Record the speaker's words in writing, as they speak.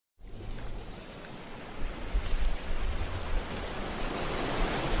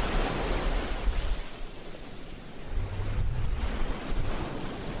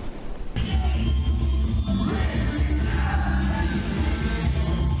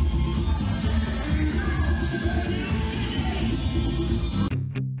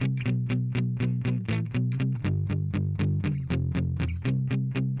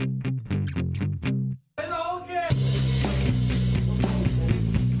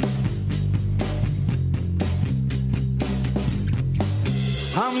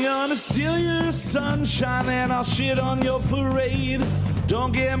I'm gonna steal your sunshine and I'll shit on your parade.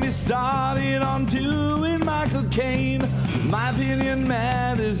 Don't get me started on doing Michael Caine. My opinion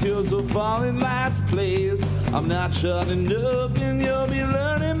matters, yours will fall in last place. I'm not shutting up and you'll be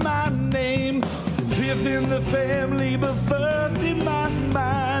learning my name. Fifth in the family, but first in my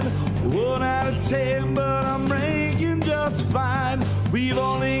mind. 1 out of 10, but I'm ranking just fine. We've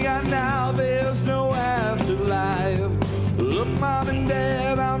only got now, there's no afterlife. Look, Mom and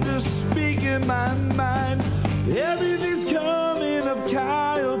Dad, I'm just speaking my mind. Everything's coming up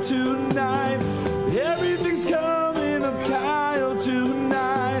Kyle tonight. Everything's coming up Kyle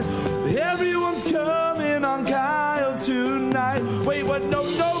tonight. Everyone's coming on Kyle tonight. Wait, what? No,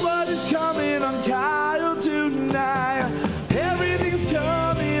 nobody's coming on Kyle tonight. Everything's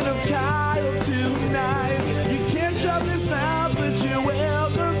coming up Kyle tonight. You can't shut this mouth, but you're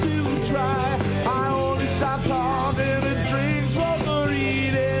welcome to try. I only stop talking and drink, smoke, or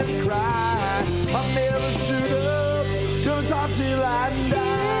eat and cry. I'll never shoot up, gonna talk till I die.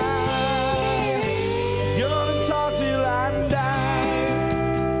 Gonna talk till I die.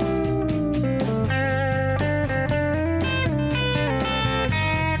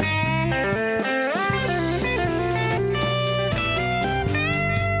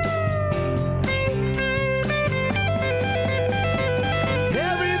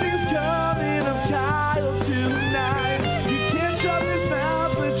 Everything's coming up Kyle tonight. You can't shut this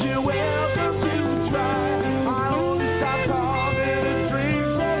mouth, but you're welcome to try. I only stop talking and drink,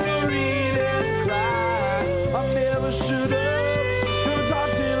 smoke, or eat and cry. I never should have. Gonna talk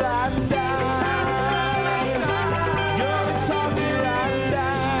till I die. Gonna talk till I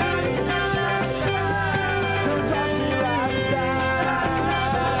die. Gonna talk till I die.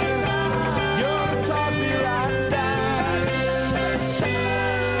 Gonna talk till I die.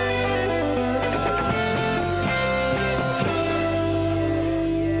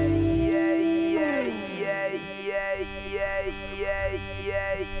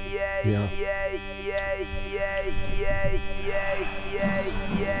 Yeah.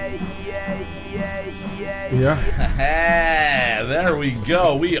 There we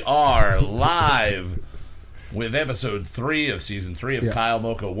go. We are live with episode 3 of season 3 of Kyle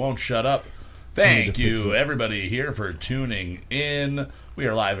Mocha Won't Shut Up. Thank you, everybody here, for tuning in. We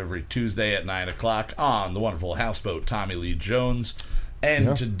are live every Tuesday at 9 o'clock on the wonderful houseboat Tommy Lee Jones.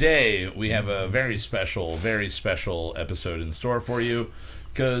 And today we have a very special episode in store for you.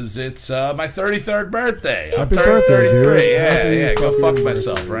 Because it's my 33rd birthday. I'm turning 33. Yeah. Go fuck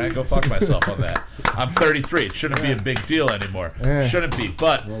myself, right? Go fuck myself on that. I'm 33. It shouldn't be a big deal anymore. Shouldn't be.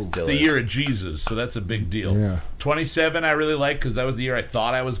 But it's the year of Jesus, so that's a big deal. 27 I really like because that was the year I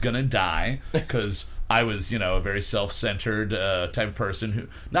thought I was going to die. Because I was, a very self-centered type of person.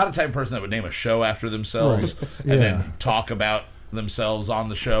 Not a type of person that would name a show after themselves and then talk about themselves on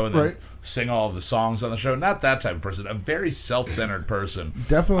the show and then sing all of the songs on the show. Not that type of person. A very self-centered person.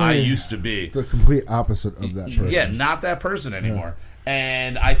 Definitely. I used to be. The complete opposite of that person. Yeah, not that person anymore.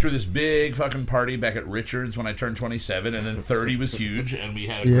 And I threw this big fucking party back at Richards when I turned 27, and then 30 was huge, and we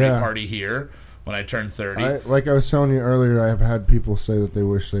had a great party here when I turned 30. Like I was telling you earlier, I have had people say that they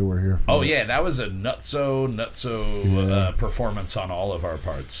wish they were here for yeah, that was a nutso performance on all of our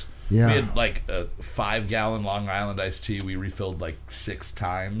parts. Yeah. We had like a 5-gallon Long Island iced tea. We refilled like 6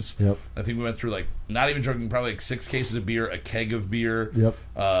 times. Yep. I think we went through not even joking, probably like 6 cases of beer, a keg of beer. Yep.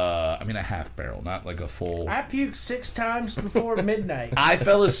 A half barrel, not like a full. I puked 6 times before midnight. I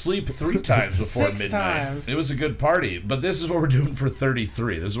fell asleep 3 times before 6 midnight. times. It was a good party, but this is what we're doing for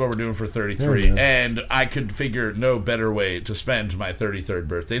 33. This is what we're doing for 33. Yeah, and I could figure no better way to spend my 33rd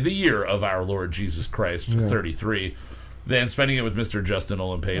birthday, the year of our Lord Jesus Christ, 33. Than spending it with Mr. Justin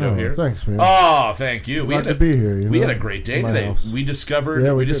Olimpado here. Thanks, man. Oh, thank you. Glad to be here. We had a great day today. House. We discovered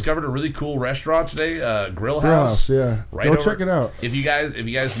a really cool restaurant today, Grill House. Yeah, right go over, check it out. If you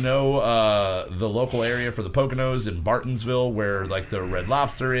guys know the local area for the Poconos in Bartonsville, where like the Red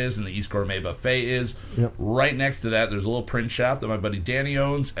Lobster is and the East Gourmet Buffet is, right next to that, there's a little print shop that my buddy Danny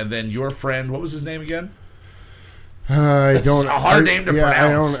owns, and then your friend, what was his name again? It's a hard name to pronounce. I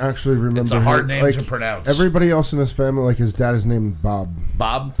don't actually remember. It's a hard name to pronounce. Everybody else in his family, like his dad is named Bob.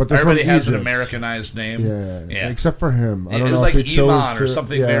 But everybody has an Americanized name. Yeah. Except for him. I don't know was if like he Iman chose or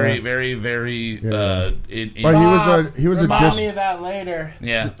something very, very, very. But Bob, he was remind me of that later.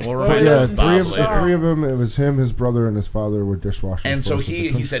 Yeah, well, three of them. It was him, his brother, and his father were dishwashers. And so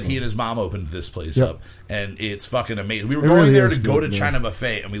he said he and his mom opened this place up, and it's fucking amazing. We were going there to go to China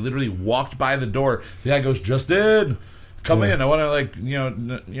Buffet, and we literally walked by the door. The guy goes, "Justin, come in. I want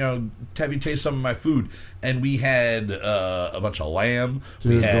to have you taste some of my food." And we had a bunch of lamb.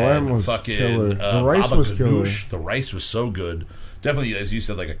 Dude, we had the lamb was fucking killer. The rice was killer. The rice was so good. definitely, as you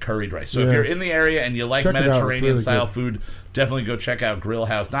said, like a curried rice. So Yeah. if you're in the area and you like Check it out. It's Mediterranean really style good. food, definitely go check out Grill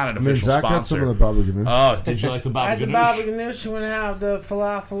House. Not an I mean, official Zach had sponsor. some of the baba ganoush. Oh, did you like the At baba the Baba ganoush? Ganoush, you want to have the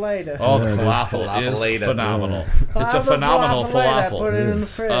falafel. Oh, the Yeah, it is. falafel is Falafel-later. phenomenal. I'll It's a have the phenomenal falafel. Put it falafel. in the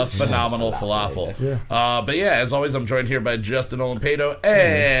fridge. A phenomenal falafel. Yeah. But yeah, as always, I'm joined here by Justin Olimpedo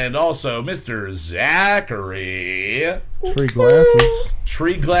and also Mr. Zachary Tree glasses.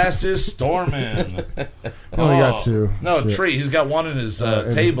 Tree Glasses Stormin. Only got two. No, Shit. Tree. He's got one in his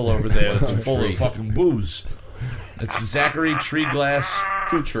in table over there that's full Tree. of fucking booze. It's Zachary Tree Glass.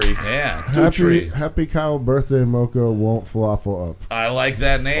 2 tree. Yeah, two Tree. Happy Kyle birthday mocha won't falafel up. I like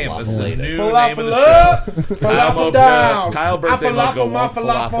that name. This is a Falafel. new Falafel name of the up. show. Falafel down. Kyle birthday I mocha falafel my won't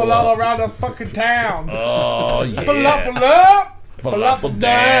falafel falafel all up. around the fucking town. Oh yeah. Falafel up. Falafel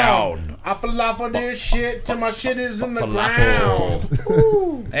down. I falafel this shit till my shit is in the Falafel.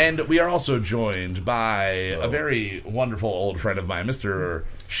 ground. And we are also joined by a very wonderful old friend of mine, Mr.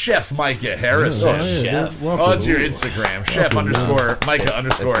 Chef Micah Harrison. Chef. Welcome. Oh, it's your Instagram. Chef underscore Micah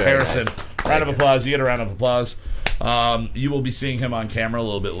underscore very Harrison. nice. Round of applause. You get a round of applause. You will be seeing him on camera a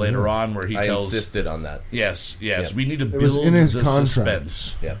little bit later on where he I tells... insisted on that. Yes. Yep. We need to was build in his the contract.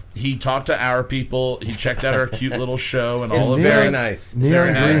 suspense. Yep. He talked to our people. He checked out our cute little show and It's all of very that. nice. Neon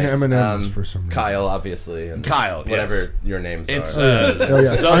very green nice. M&Ms for some reason. Kyle, obviously. And Kyle, whatever yes. your names It's are. Oh,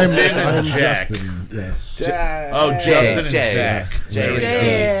 yes. Justin I am and Jack. Justin, yes. Oh, Justin and Jay. Zach. Jay and There we Z. go.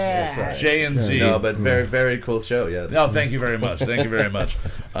 That's right. J and Z. No, but very, very cool show, yes. No, thank you very much. Thank you very much.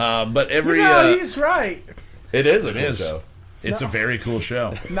 But every He's right. It is a cool is. show. it's a very cool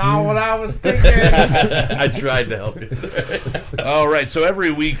show. Not what I was thinking. I tried to help you. All right, so every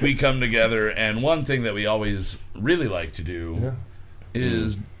week we come together, and one thing that we always really like to do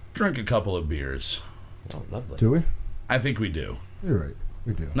is drink a couple of beers. Oh, lovely. Do we? I think we do. You're right.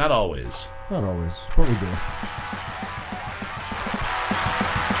 We do. Not always. Not always, but we do.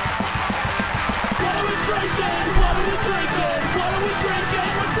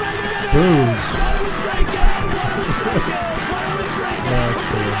 Booze.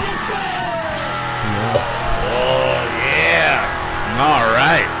 Oh, yeah. All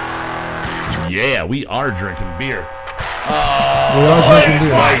right. Yeah, we are drinking beer. We are drinking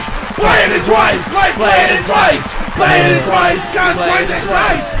beer. Playing it twice! Playing it twice! Playing it twice! God, twice is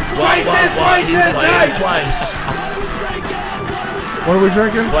twice! Twice is twice! What are we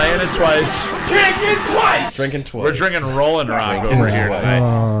drinking? Playing it twice. Drinking twice. Drinking twice. We're drinking Rolling Rock Drinking over here twice. tonight.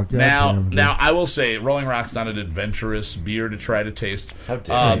 Oh, goddamn, dude. Now I will say Rolling Rock's not an adventurous beer to try to taste, How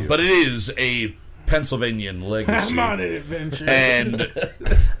dare you. but it is a Pennsylvanian legacy. I'm on an adventure. And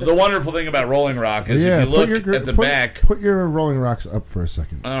the wonderful thing about Rolling Rock is if you look at the back. Put your Rolling Rocks up for a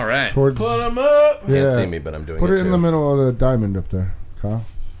second. All right. Towards. Put them up. Can't yeah. see me, but I'm doing Put it it in too. the middle of the diamond up there, Kyle.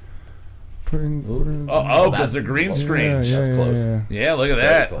 Put in. Oh, because That's the green close. screen. Yeah, That's close. Yeah, look at Very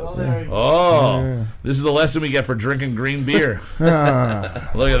that. close. There you go. Oh, Yeah. this is the lesson we get for drinking green beer.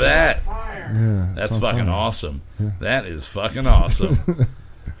 Ah, Look at that. yeah, That's it's on fucking fire. awesome. That is fucking awesome.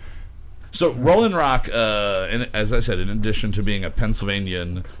 So, Rolling Rock, as I said, in addition to being a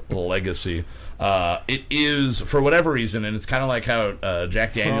Pennsylvanian legacy, it is, for whatever reason, and it's kind of like how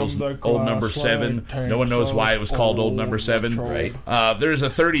Jack Daniels' the Old Number glass 7, like no one knows why it was called Old Old Number 7. Right. There's a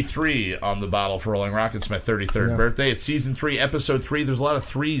 33 on the bottle for Rolling Rock. It's my 33rd Yeah. birthday. It's season 3, episode 3. There's a lot of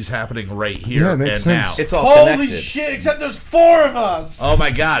threes happening right here Yeah, it and makes now. sense. It's all Holy connected. shit, except there's 4 of us. Oh my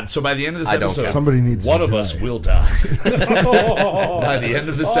god. So by the end of this I don't episode, count. Somebody needs one to of die. us will die. By the end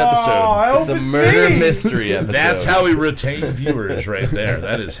of this Oh, episode. I hope The it's murder me. mystery episode. That's how we retain viewers right there.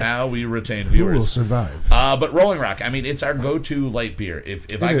 That is how we retain Who will viewers. survive? But Rolling Rock, I mean, it's our go-to light beer.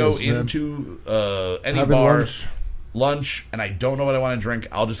 If I go is, man. into any Having bar, lunch. and I don't know what I want to drink,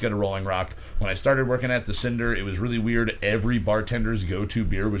 I'll just get a Rolling Rock. When I started working at the Cinder, it was really weird. Every bartender's go-to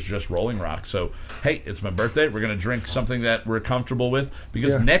beer was just Rolling Rock. So, hey, it's my birthday. We're going to drink something that we're comfortable with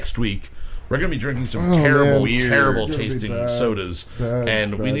because Yeah. next week we're going to be drinking some Oh, terrible, man. terrible Gonna be tasting bad. sodas, Bad,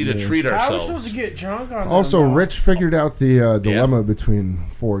 and we bad need to news. treat I was supposed ourselves. to get drunk on Also, them, though. Rich figured out the dilemma between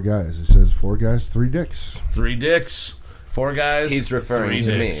 4 guys. It says 4 guys, 3 dicks. 3 dicks, 4 guys. He's referring 3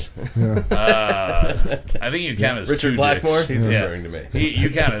 to dicks. me. I think you count as Richard 2 Blackmore? dicks. He's Yeah. referring to me. You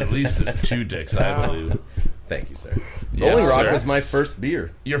count at least as 2 dicks, I believe. Thank you, sir. Yes, Rolling Rock sir. was my first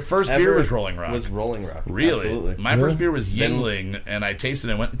beer. Your first Ever beer was Rolling Rock. Was Rolling Rock. Really? Absolutely. My first Yeah. beer was Yingling, and I tasted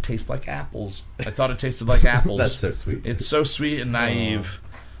it and went, it tastes like apples. I thought it tasted like apples. That's so sweet. It's so sweet and naive.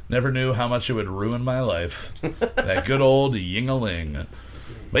 Never knew how much it would ruin my life. That good old Yingling.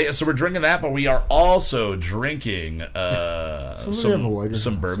 But yeah, so we're drinking that, but we are also drinking have a lighter?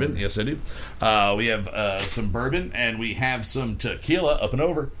 some bourbon. Yes, I do. We have some bourbon, and we have some tequila up and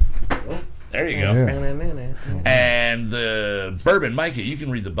over. There you go. Yeah. And the bourbon, Mikey, you can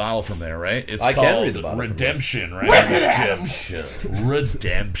read the bottle from there, right? It's I called can read the bottle from Redemption, right?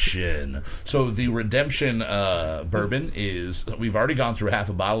 Redemption. So the Redemption bourbon is, we've already gone through half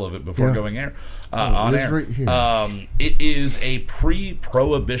a bottle of it before Yeah. going air. It On is air. right here. It is a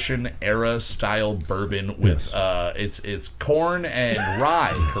pre-prohibition era style bourbon with it's corn and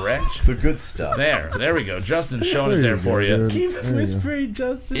rye, correct? The good stuff. There we go. Justin's showing us there for you. dude. Keep There you go. whispering,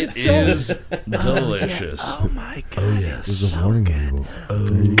 Justin. It It's so- is delicious. Oh my god. Oh yes. There's a warning label.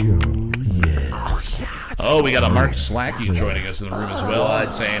 There you go. Oh, we got a Mark Slacky joining us in the room as well,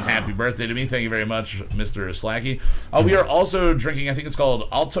 saying happy birthday to me. Thank you very much, Mr. Slacky. We are also drinking, I think it's called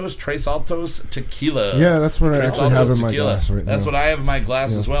Tres Altos Tequila. Yeah, that's what I Tres actually have Altos in my Tequila. glass right now. That's what I have in my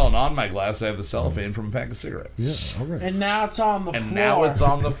glass as well, and on my glass I have the cellophane from a pack of cigarettes. Yeah, all right. And now it's on the And floor. now it's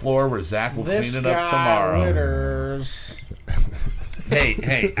on the floor where Zach will This clean it up guy tomorrow. litters.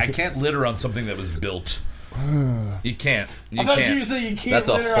 Hey, I can't litter on something that was built. You can't. You I thought can't. you said you can't That's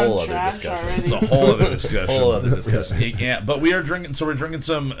a litter whole on other trash discussion. already. It's a whole other discussion. Whole other discussion. Yeah, but we are drinking. So we're drinking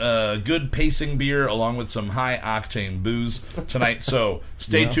some good pacing beer along with some high octane booze tonight. So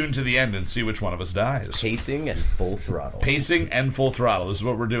stay tuned to the end and see which one of us dies. Pacing and full throttle. Pacing and full throttle. This is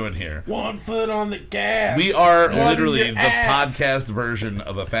what we're doing here. 1 foot on the gas. We are One literally your the ass. podcast version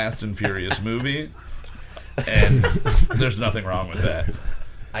of a Fast and Furious movie, and there's nothing wrong with that.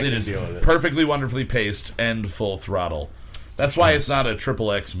 I It can is deal with it. perfectly wonderfully paced and full throttle. That's why it's not a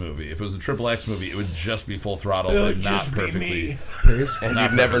triple X movie. If it was a triple X movie, it would just be full throttle It and would not just be perfectly. me. Pace. And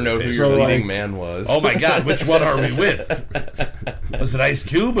Not you'd never know who perfectly your So, leading like- man was. Oh my God, which one are we with? Was it Ice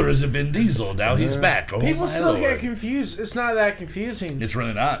Cube or is it Vin Diesel? Now he's back. Oh People my still get Lord. confused. It's not that confusing. It's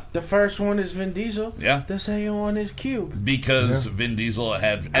really not. The first one is Vin Diesel. Yeah. The second one is Cube. Because Vin Diesel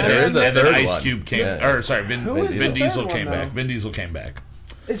had and There is a then third Ice one. Cube came Yeah. or sorry, Vin Who is Vin the Diesel third came one, back. though? Vin Diesel came back.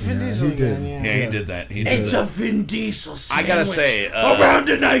 It's Vin Yeah, Diesel he did. again. Yeah, Yeah. he did that. He did It's that. a Vin Diesel I sandwich gotta say, around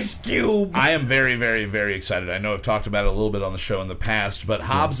an ice cube. I am very, very, very excited. I know I've talked about it a little bit on the show in the past, but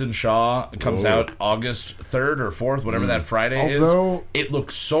Hobbs and Shaw comes out August 3rd or 4th, whatever that Friday Although- is. It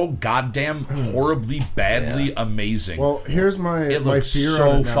looks so goddamn horribly, badly amazing. Well, here's my It my looks fear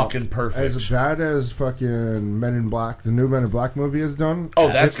so on it now. fucking perfect. As bad as fucking Men in Black, the new Men in Black movie is done. oh,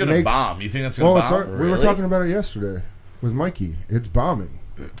 that's it going to makes- bomb. You think that's going to Well, bomb? we were Really? talking about it yesterday with Mikey. It's bombing.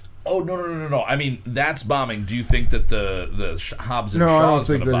 Oh, no. I mean, that's bombing. Do you think that the Hobbs and No, I Shaw don't is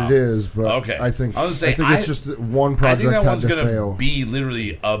think going to that bomb? it is, but Okay. I think I was gonna say, it's just one I project think that had one's to going to fail. be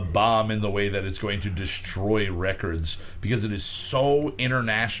literally a bomb in the way that it's going to destroy records because it is so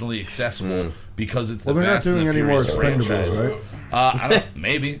internationally accessible because it's the Well, they're not Fast and doing the any more Furious franchise. Expendables, right? I don't.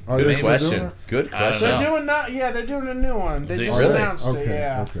 Maybe. Are they Maybe. still Question. doing it? Good I don't question. know. They're doing they're doing a new one. They They- just Really? announced it. Okay,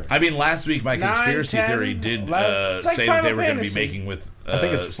 Yeah. okay. I mean, last week my 9, conspiracy 10, theory did 11. It's like say that they Final were going to be Fantasy. making with I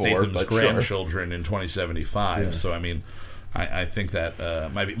think it's 4, Statham's but sure. grandchildren in 2075. Yeah. So I mean, I think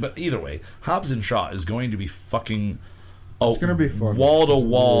that might be. But either way, Hobbs and Shaw is going to be fucking. It's gonna be fun. Wall to It's gonna be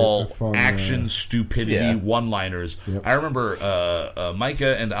wall a fun, action stupidity Yeah. one-liners. Yep. I remember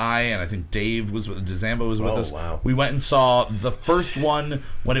Micah and I think Dave was with DeZambo was with Oh, us. wow. We went and saw the first one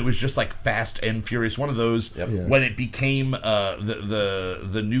when it was just like Fast and Furious, one of those Yep. Yeah. when it became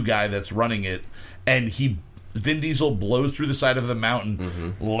the new guy that's running it, and Vin Diesel blows through the side of the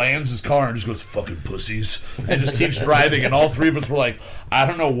mountain, lands his car, and just goes, fucking pussies, and just keeps driving. And all three of us were like, I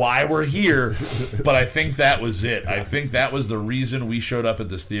don't know why we're here, but I think that was it. I think that was the reason we showed up at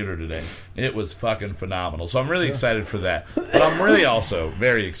this theater today. It was fucking phenomenal. So I'm really excited for that. But I'm really also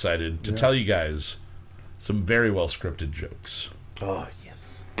very excited to tell you guys some very well scripted jokes. Oh,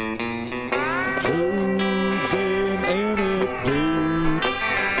 yes. Jokes and anecdotes.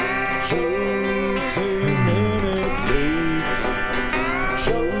 Jokes and anecdotes.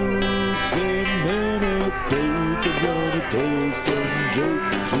 Jokes and anecdotes. I'm gonna tell some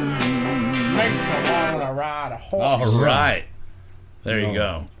jokes to you. Makes them want to ride a horse. All right. There you No.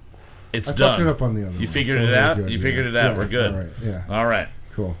 go. It's I done. fucked it up on the other You one, figured so it we're out? good, You yeah. figured it out. Yeah, We're good. all right, yeah. All right.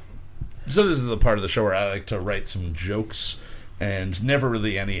 Cool. So this is the part of the show where I like to write some jokes and never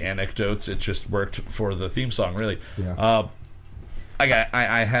really any anecdotes. It just worked for the theme song, really. Yeah.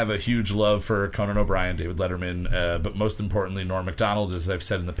 I have a huge love for Conan O'Brien, David Letterman, but most importantly Norm Macdonald, as I've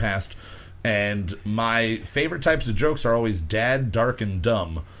said in the past. And my favorite types of jokes are always dad, dark, and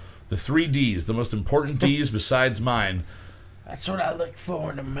dumb. The 3 Ds, the most important Ds besides mine. That's what I look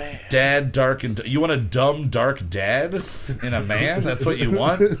for in a man. Dad, dark, and you want a dumb, dark dad in a man? That's what you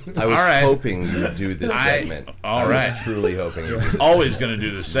want? I was All right. hoping you would do this segment. all I right. was truly hoping you would. Always going to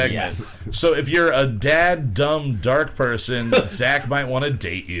do this segment. Yes. So if you're a dad, dumb, dark person, Zach might want to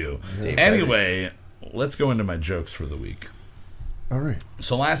date you. Anyway, let's go into my jokes for the week. All right.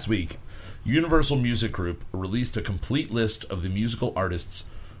 So last week, Universal Music Group released a complete list of the musical artists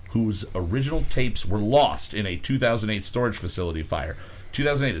whose original tapes were lost in a 2008 storage facility fire.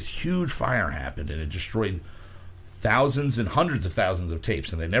 2008, this huge fire happened, and it destroyed thousands and hundreds of thousands of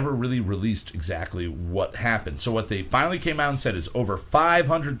tapes, and they never really released exactly what happened. So what they finally came out and said is over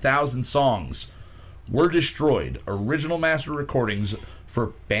 500,000 songs were destroyed. Original master recordings for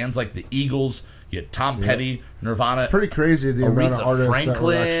bands like the Eagles, you had Tom Petty, Nirvana, Pretty crazy the amount of Aretha artists that were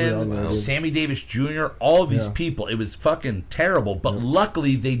actually Franklin, on there. Sammy Davis Jr., all of these people. It was fucking terrible, but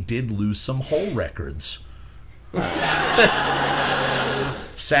luckily they did lose some whole records.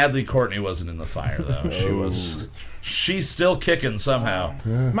 Sadly, Courtney wasn't in the fire, though. She's still kicking somehow.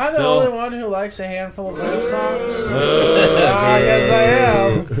 Am I the Still- only one who likes a handful of hole songs? I guess I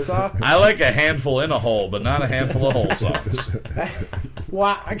am. So, I like a handful in a hole, but not a handful of whole songs.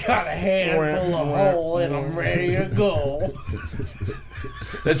 I got a handful of hole and I'm ready to go.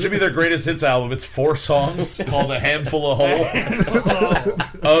 That should be their greatest hits album. It's 4 songs called A Handful of Hole.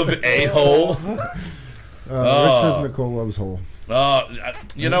 Of a Hole. Rich says Nicole loves Hole.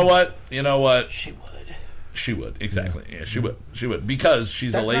 You know what? She would. She would, exactly. Yeah, she would. She would. Because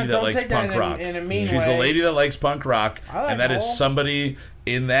she's That's a lady not- that don't likes take that punk in a- rock. in a mean She's a way. lady that likes punk rock, I like and that is Hole. somebody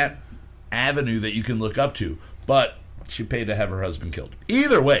in that avenue that you can look up to. But she paid to have her husband killed.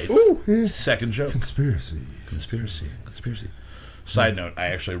 Either way, second joke. Conspiracy. Conspiracy. Side note, I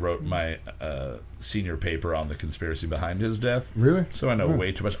actually wrote my senior paper on the conspiracy behind his death. Really? So I know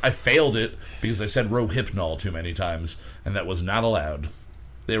way too much. I failed it because I said Rohypnol too many times, and that was not allowed.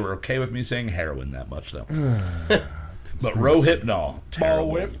 They were okay with me saying heroin that much, though. But Rohypnol,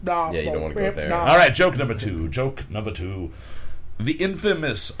 terrible. Yeah, you don't want to go there. All right, joke number two. The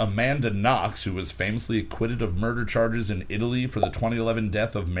infamous Amanda Knox, who was famously acquitted of murder charges in Italy for the 2011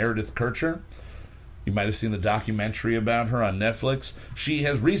 death of Meredith Kircher. You might have seen the documentary about her on Netflix. She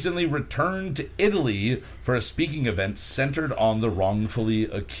has recently returned to Italy for a speaking event centered on the wrongfully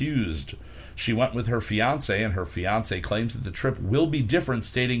accused. She went with her fiancé, and her fiancé claims that the trip will be different,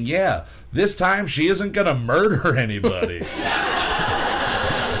 stating, "Yeah, this time she isn't going to murder anybody."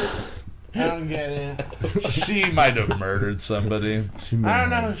 I don't get it. She might have murdered somebody. I don't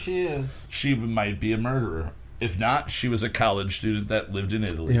know who she is. She might be a murderer. If not, she was a college student that lived in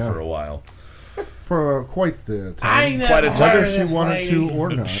Italy Yeah. for a while. For quite the I ain't time. never Quite a heard time. Whether of she this wanted lady. to or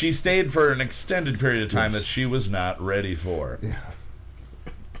not. She stayed for an extended period of time that she was not ready for. Yeah.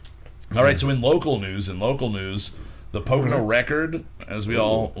 All right, so in local news, the Pocono Record, as we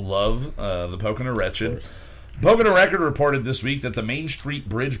all love, the Pocono Wretched. Pocono Record reported this week that the Main Street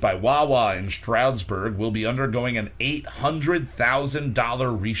Bridge by Wawa in Stroudsburg will be undergoing an $800,000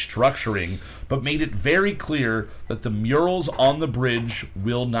 restructuring, but made it very clear that the murals on the bridge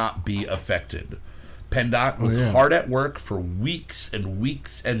will not be affected. PennDOT was hard at work for weeks and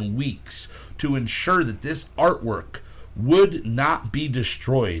weeks and weeks to ensure that this artwork would not be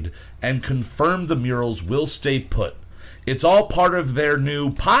destroyed and confirmed the murals will stay put. It's all part of their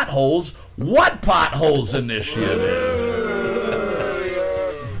new Potholes. What Potholes initiative?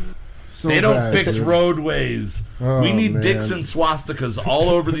 So They don't bad, fix dude. roadways. Oh, We need man. dicks and swastikas all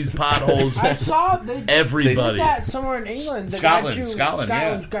over these potholes. I saw they Everybody. did that somewhere in England. They Scotland,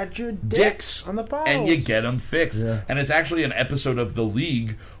 yeah. got you Dicks on the poles. and you get them fixed. Yeah. And it's actually an episode of The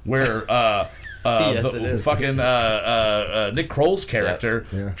League where Yes, it is. fucking Nick Kroll's character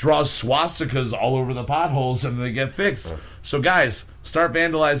Yeah. draws swastikas all over the potholes and they get fixed. So guys, start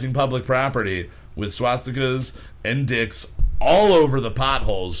vandalizing public property with swastikas and dicks all over the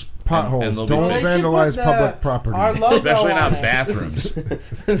potholes. Potholes. And they'll be Don't They fixed. should vandalize put public property. Our logo Especially on not it. bathrooms.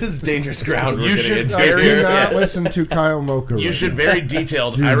 This is dangerous ground. You We're should getting into very- here. Do not listen to Kyle Mocha. You right should now. very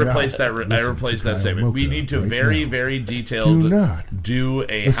detailed. Do I not replaced that. I listen replaced to that Kyle statement. We Mocha need to right very, now. very detailed Do not do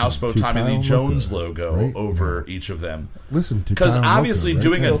a listen Houseboat to Tommy Lee Kyle Jones Mocha logo right over each of them. Listen to Because Kyle obviously Mocha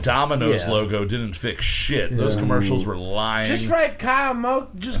right doing now. a Domino's Yeah. logo didn't fix shit. Those commercials were lying. Just write Kyle Mocha.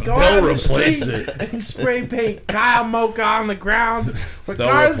 Just go They'll out the replace street it. and spray paint Kyle Mocha on the ground,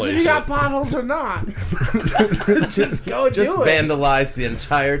 regardless if replace you got it. potholes or not. Just go Just do it. vandalize the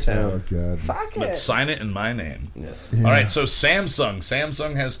entire Oh town. God. Fuck But it. sign it in my name. Yes. All right, so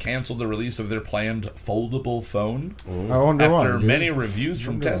Samsung has canceled the release of their planned foldable phone I wonder why. after dude. many reviews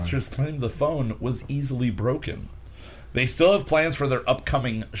from testers claimed the phone was easily broken. They still have plans for their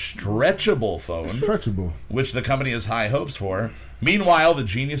upcoming stretchable phone, Stretchable. which the company has high hopes for, Meanwhile, the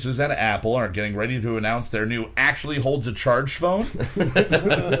geniuses at Apple are getting ready to announce their new actually holds a charge phone. And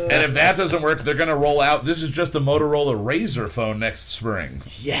if that doesn't work, they're going to roll out, this is just a Motorola Razr phone next spring.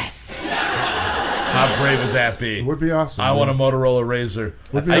 Yes. How brave would that be? It would be awesome. I want a Motorola Razr.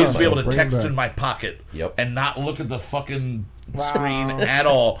 I used to be able to Bring it text back. in my pocket Yep. and not look at the fucking screen at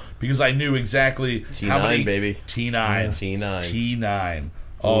all because I knew exactly how T9, many... baby. T9.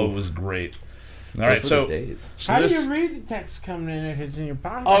 Oh, it was great. All right, so How do you read the text coming in if it's in your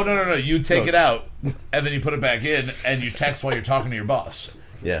pocket? Oh, no. You take it out, and then you put it back in, and you text while you're talking to your boss.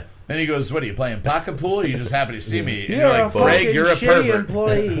 Yeah. Then he goes, what, are you playing pocket pool, or are you just happy to see me? And You're you're like, a Greg, you're a fucking shitty pervert.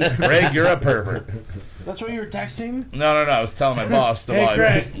 employee. Greg, you're a pervert. That's what you were texting? No. I was telling my boss that Hey,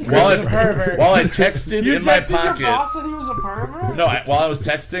 Greg, while Greg's a pervert. I texted You in my texted pocket... your boss that he was a pervert? No, while I was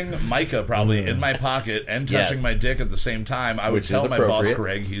texting Micah probably in my pocket and touching Yes. my dick at the same time, I would Which tell is my boss, appropriate.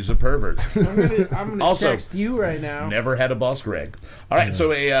 Greg, he's a pervert. I'm gonna Also, text you right now. Never had a boss, Greg. All right,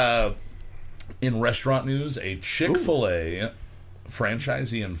 so in restaurant news, a Chick-fil-A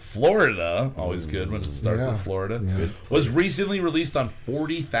franchisee in Florida, always good when it starts with Florida, was recently released on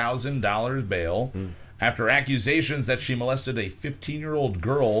 $40,000 bail after accusations that she molested a 15-year-old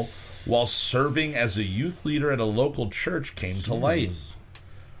girl while serving as a youth leader at a local church came to light.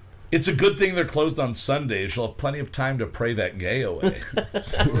 It's a good thing they're closed on Sundays. She'll have plenty of time to pray that gay away.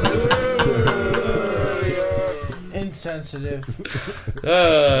 Insensitive. To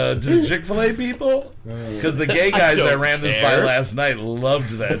the Chick-fil-A people? Because the gay guys I ran this by last night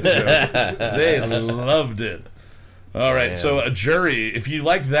loved that joke. They loved it. All right, so a jury, if you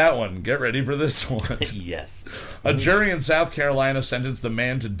liked that one, get ready for this one. Yes. A jury in South Carolina sentenced a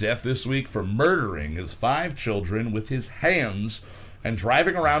man to death this week for murdering his 5 children with his hands and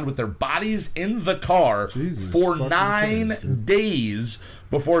driving around with their bodies in the car for 9 days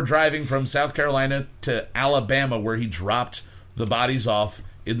before driving from South Carolina to Alabama, where he dropped the bodies off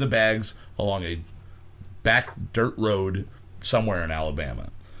in the bags along a back dirt road somewhere in Alabama.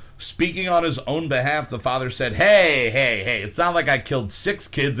 Speaking on his own behalf, the father said, Hey, it's not like I killed 6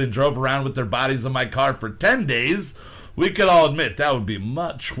 kids and drove around with their bodies in my car for 10 days. We could all admit that would be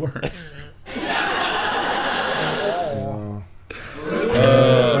much worse. All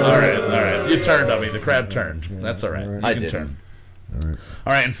right. You turned on me. The crowd turned. That's all right. You I can didn't. turn.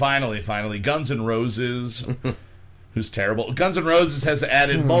 All right, and finally, Guns N' Roses, who's terrible. Guns N' Roses has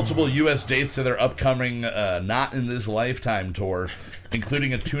added multiple U.S. dates to their upcoming Not in This Lifetime tour,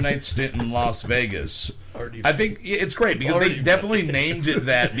 including a 2-night stint in Las Vegas. I think it's great because they definitely named it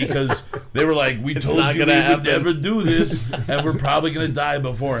that because they were like, we told you we would never do this, and we're probably going to die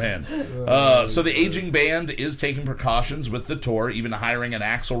beforehand. So the aging band is taking precautions with the tour, even hiring an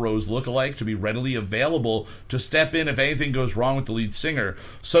Axl Rose lookalike to be readily available to step in if anything goes wrong with the lead singer.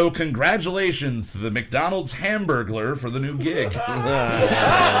 So congratulations to the McDonald's Hamburglar for the new gig.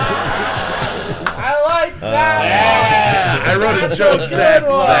 I like that. I wrote a joke Zach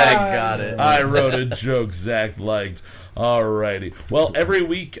liked. Got it. I wrote a joke Zach liked. Alrighty. Well, every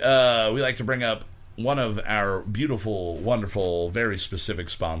week we like to bring up one of our beautiful, wonderful, very specific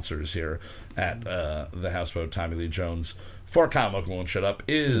sponsors here at the Houseboat. Tommy Lee Jones for Kyle Mocha Won't Shut Up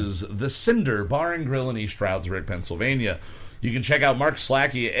is the Cinder Bar and Grill in East Stroudsburg, Pennsylvania. You can check out Mark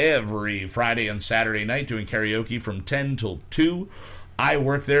Slacky every Friday and Saturday night doing karaoke from 10 till 2. I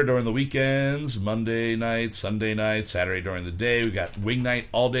work there during the weekends, Monday night, Sunday night, Saturday during the day. We got wing night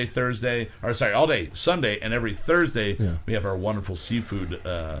all day all day Sunday, and every Thursday we have our wonderful seafood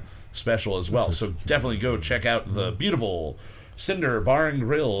special as well. So definitely go check out the beautiful Cinder Bar and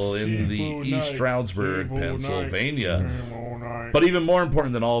Grill in the East Stroudsburg, Pennsylvania. But even more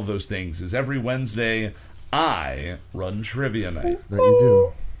important than all of those things is every Wednesday I run trivia night. That you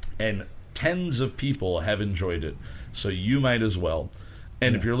do. And tens of people have enjoyed it, so you might as well.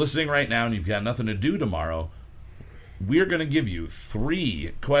 And if you're listening right now and you've got nothing to do tomorrow, we're going to give you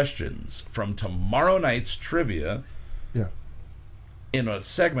 3 questions from tomorrow night's trivia in a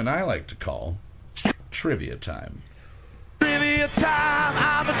segment I like to call Trivia Time. Trivia time,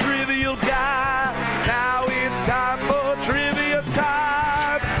 I'm a trivial guy. Now it's time for trivia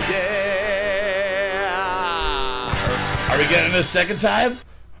time. Yeah. Are we getting a second time?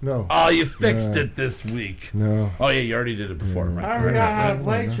 No. Oh, you fixed it this week. No. Oh, yeah, you already did it before, right? I forgot how to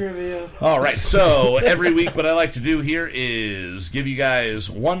play trivia. All right, so every week what I like to do here is give you guys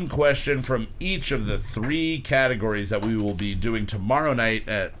one question from each of the 3 categories that we will be doing tomorrow night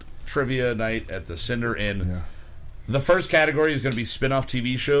at Trivia Night at the Cinder Inn. Yeah. The first category is going to be spin-off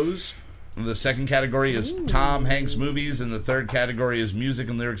TV shows. The second category is Tom Hanks movies, and the third category is music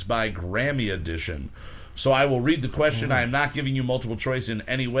and lyrics by Grammy Edition. So I will read the question. I am not giving you multiple choice in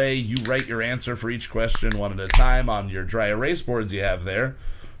any way. You write your answer for each question one at a time on your dry erase boards you have there,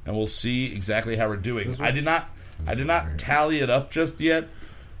 and we'll see exactly how we're doing. I did not tally it up just yet,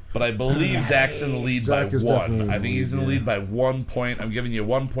 but I believe Zach's in the lead by 1. I think he's in the lead by 1 point. I'm giving you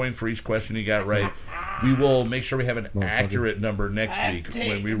 1 point for each question you got right. We will make sure we have an accurate number next week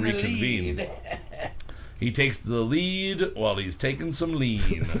when we reconvene. He takes the lead while he's taking some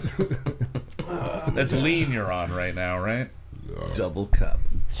lean. That's lean you're on right now, right? Double cup.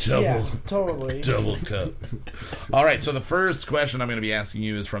 Yeah, totally. Double cup. All right, so the first question I'm going to be asking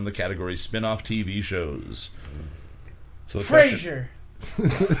you is from the category spin-off TV shows. So the Frasier.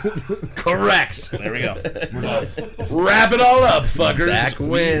 Correct. There we go. We're done. Wrap it all up, fuckers. Zach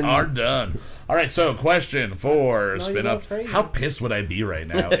wins. We are done. All right, so question for spin-off. How pissed would I be right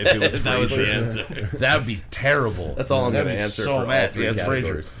now if it was That was the Frasier? answer. That would be terrible. That's all I'm going to That'd be answer so for mad. all 3 Yeah, it's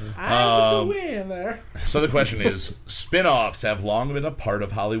categories. Frasier. I put the win there. So the question is, spin-offs have long been a part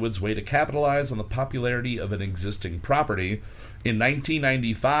of Hollywood's way to capitalize on the popularity of an existing property. In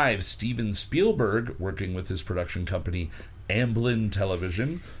 1995, Steven Spielberg, working with his production company Amblin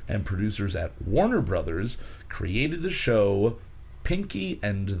Television and producers at Warner Brothers, created the show Pinky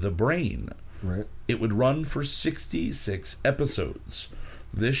and the Brain. Right. It would run for 66 episodes.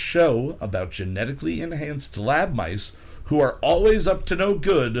 This show, about genetically enhanced lab mice who are always up to no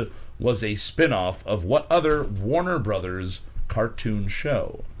good, was a spin-off of what other Warner Brothers cartoon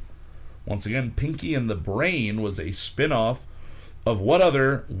show? Once again, Pinky and the Brain was a spin-off of what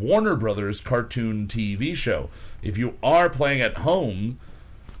other Warner Brothers cartoon TV show? If you are playing at home,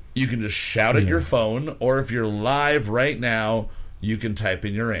 you can just shout at your phone, or if you're live right now, you can type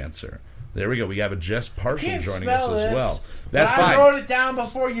in your answer. There we go. We have a Jess Partial joining us as well. That's fine. I wrote it down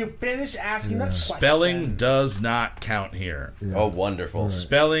before you finished asking the question. Spelling does not count here. Yeah. Oh, wonderful. Right.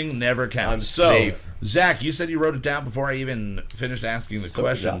 Spelling never counts. I'm So, safe. Zach, you said you wrote it down before I even finished asking the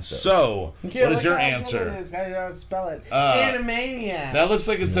question. got that. So, Yeah, what is your look how answer? good it is. I know how to spell it. Animaniacs. That looks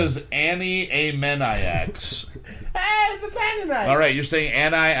like it says Annie Amaniacs. Hey, the Animaniacs. All right, you're saying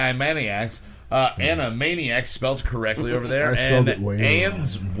Animaniacs. Animaniacs spelled correctly over there. I spelled and it way wrong.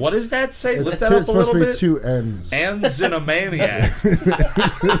 Ands, what does that say? It's Lift that up a supposed little to be bit. 2 N's. Animaniacs.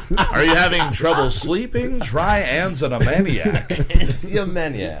 Are you having trouble sleeping? Try Animaniac. It's your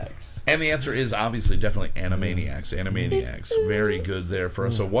maniacs. And the answer is obviously definitely Animaniacs. Animaniacs. Very good there for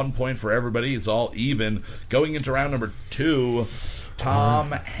us. So 1 point for everybody. It's all even. Going into round number 2,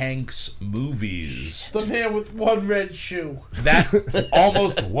 Tom Hanks movies. The man with one red shoe. That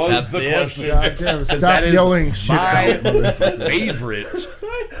almost was the question. God damn, 'Cause stop that is yelling shit my out. favorite.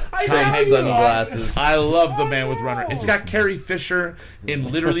 I Tom know Hanks you are. Sunglasses. I love the man with runner. It's got Carrie Fisher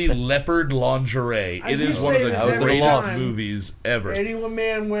in literally leopard lingerie. It is one of the say this every greatest time. movies ever. Any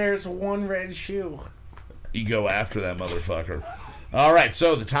man wears one red shoe. You go after that motherfucker. All right,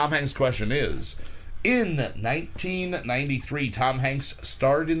 so the Tom Hanks question is, in 1993, Tom Hanks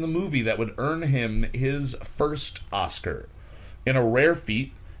starred in the movie that would earn him his first Oscar. In a rare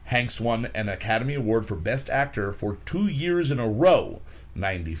feat, Hanks won an Academy Award for Best Actor for 2 years in a row.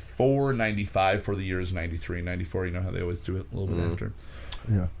 94, 95 for the years 93, 94. You know how they always do it a little bit after.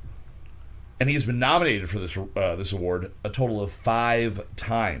 Yeah. And he has been nominated for this award a total of 5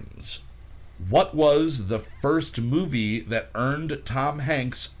 times. What was the first movie that earned Tom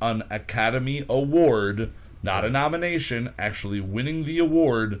Hanks an Academy Award, not a nomination, actually winning the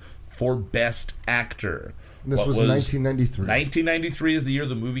award for Best Actor? This What was 1993. 1993 is the year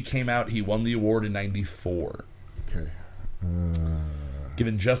the movie came out. He won the award in 94. Okay.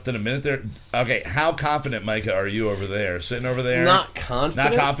 Giving Justin a minute there. Okay, how confident, Micah, are you over there? Sitting over there? Not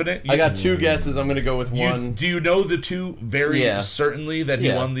confident. Not confident? I got 2 guesses. I'm going to go with one. Do you know the 2 very Yeah. certainly that he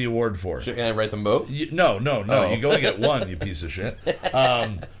Yeah. won the award for? Can I write them both? No. Oh. You only get one, you piece of shit.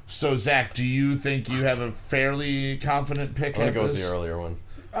 So, Zach, do you think you have a fairly confident pick I'm going at to go with this? the earlier one.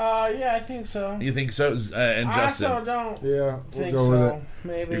 Yeah, I think so. You think so? And I Justin? also don't Yeah, we'll think go with so. it.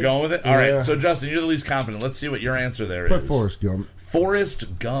 Maybe. You're going with it? All right. Yeah. So, Justin, you're the least confident. Let's see what your answer there is. Put Forrest Gump.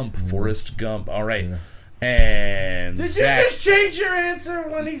 Forrest Gump. Forrest Gump. All right. And Did Zach, you just change your answer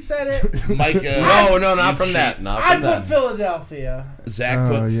when he said it? Micah. No, not you from cheat. that. Not I from put that. Philadelphia. Zach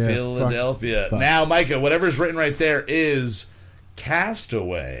Oh, put yeah, Philadelphia. fuck. Now, Micah, whatever's written right there is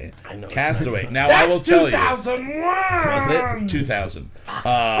Castaway. I know. Castaway. Now, That's I will tell you. 2001. Was it? 2000.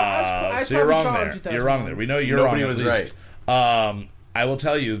 I So you're probably wrong saw it in there. 2001. You're wrong there. We know you're Nobody wrong. At was least. I will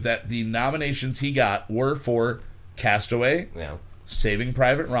tell you that the nominations he got were for Castaway, Yeah. Saving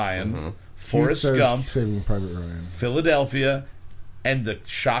Private Ryan, Forrest He says Gump, Saving Private Ryan. Philadelphia, and the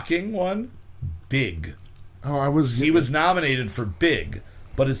shocking one, Big. Oh, I was. He was nominated for Big,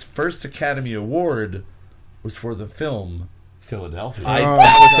 but his first Academy Award was for the film Philadelphia. That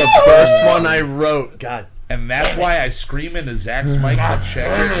was the first one I wrote. God. And that's why I scream into Zach's mic to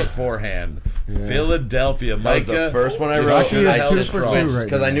check it beforehand. Philadelphia, That was Micah. the first one I wrote. Slacky is 2 for 2 right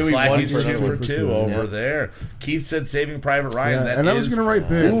because now. I knew he won Slacky's for 2 another for one. 2 over there. Keith said Saving Private Ryan. Yeah, and I was going to write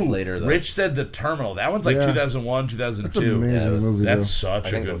big. That's later, though. Rich said The Terminal. That one's like Yeah. 2001, That's 2002. an amazing movie, That's though. such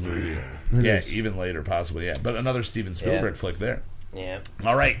a think it good was movie. It Yeah, is. even later, possibly, yeah. But another Steven Spielberg flick there. Yeah.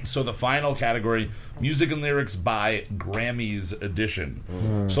 All right, so the final category, music and lyrics by Grammys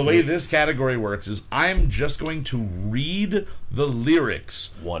edition. So the way this category works is I'm just going to read the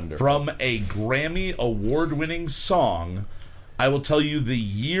lyrics Wonderful. from a Grammy award-winning song. I will tell you the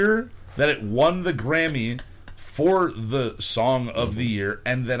year that it won the Grammy for the song of the year,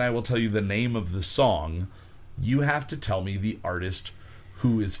 and then I will tell you the name of the song. You have to tell me the artist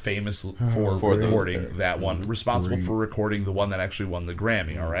who is famous for recording that one, responsible for recording the one that actually won the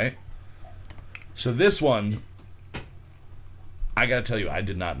Grammy, all right? So this one, I gotta tell you, I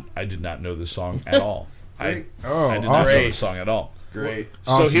did not know this song at all. I did not know awesome. this song at all. Great.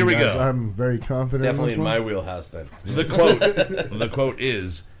 So Awesome, here we guys. go. I'm very confident. Definitely in in this my one. wheelhouse then. The quote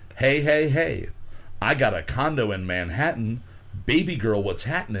is, "Hey, hey, hey, I got a condo in Manhattan. Baby girl, what's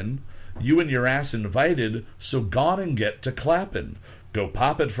happening? You and your ass invited, so gone and get to clappin'. Go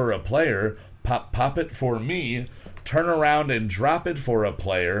pop it for a player, pop it for me. Turn around and drop it for a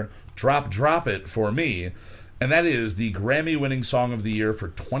player, drop it for me." And that is the Grammy-winning song of the year for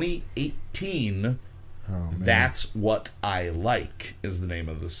 2018. That's What I Like is the name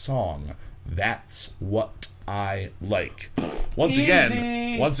of the song. That's What I Like. Once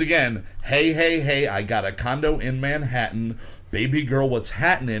again, hey, hey, hey, I got a condo in Manhattan. Baby girl, what's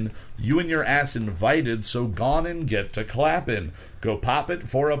happening? You and your ass invited, so gone and get to clappin'. Go pop it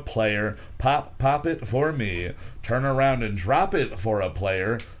for a player, pop it for me. Turn around and drop it for a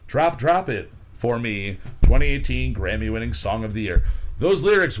player, drop it for me. 2018 Grammy-winning Song of the Year. Those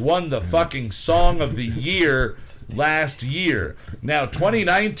lyrics won the fucking Song of the Year last year. Now,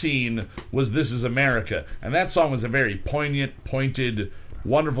 2019 was This Is America, and that song was a very poignant, pointed,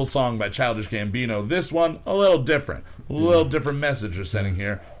 wonderful song by Childish Gambino. This one, a little different. A little different message we're sending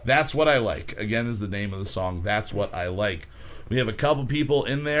here. That's What I Like. Again, is the name of the song. That's What I Like. We have a couple people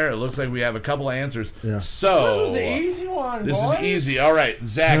in there. It looks like we have a couple answers. Yeah. So This was an easy one, this boys. is easy. All right,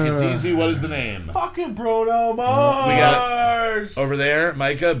 Zach, it's easy. What is the name? Fucking Bruno Mars. We got over there,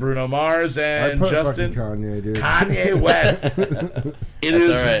 Micah, Bruno Mars, I and put Justin. fucking Kanye, dude. Kanye West. It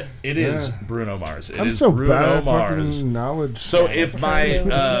is. all right. It is Bruno Mars. It I'm is so Bruno bad at Mars. fucking knowledge. So if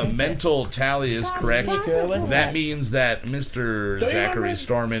my mental tally is correct, that means that Mr. Zachary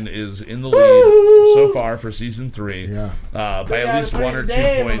Storman is in the lead so far for season 3 Yeah. by at least 1 or 2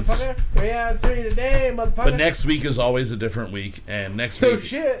 points. 3 out of 3 today, motherfucker. But next week is always a different week, and next Oh, week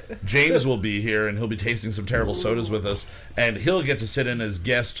shit. James will be here, and he'll be tasting some terrible sodas with us, and he'll get to sit in as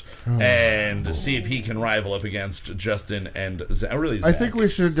guest and see if he can rival up against Justin and Zach. Really, I Zach. think we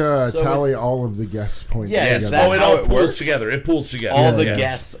should tally all of the guest points. Yeah, Yes. is together. that It how all it pulls works? together. It pulls together. All the Yes.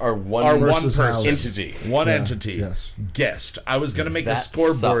 guests are one Are one Versus person. House. entity. One Yeah, entity. yes. Guest. I was gonna make a That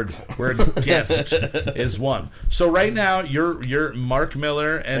scoreboard sucks. where guest is one. So right now you're Mark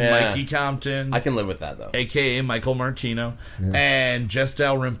Miller and Yeah. Mikey Compton, I can live with that though. aka Michael Martino, and Jess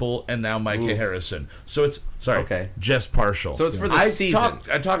Dalrymple, and now Micah Harrison. So it's Okay. Jess Partial. So it's for the I season.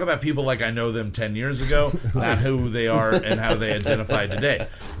 I talk about people like I know them 10 years ago, not who they are and how they identify today.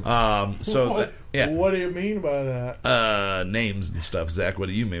 Yeah. What do you mean by that? Names and stuff. Zach, what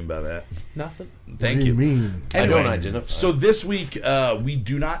do you mean by that? Nothing. Thank What do you mean? I Anyway, don't identify. So this week we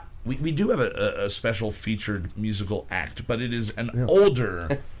do not. We do have a special featured musical act, but it is an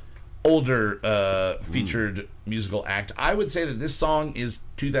older featured musical act. I would say that this song is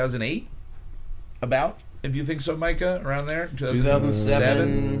 2008, about, if you think so, Micah, around there.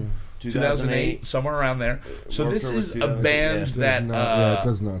 2007, 2008, somewhere around there. So Or this if it was is a 2008, band yeah. that it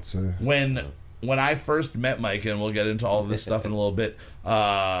does not say. when I first met Micah, and we'll get into all of this stuff in a little bit,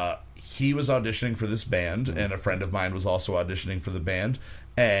 he was auditioning for this band, and a friend of mine was also auditioning for the band.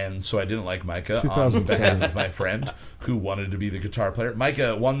 And so I didn't like Micah on 2007. behalf of my friend who wanted to be the guitar player.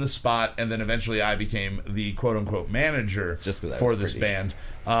 Micah won the spot, and then eventually I became the quote-unquote manager Just 'cause I for was this pretty.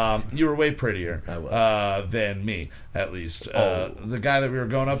 band. You were way prettier I was. than me, at least. The guy that we were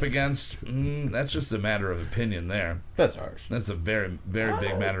going up against, that's just a matter of opinion there. That's harsh. That's a very, very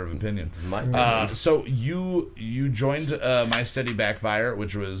big matter of opinion. My- So you joined My Steady Backfire,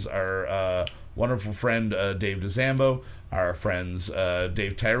 which was our wonderful friend Dave DeZambo, our friends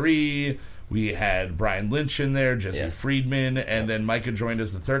Dave Tyree. We had Brian Lynch in there, Jesse Yes. Friedman, and then Micah joined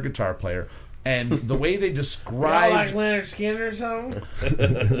as the third guitar player. And the way they Y'all described... like Leonard Skinner or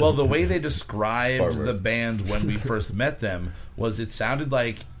something? Well, the way they described Barbers. the band when we first met them was it sounded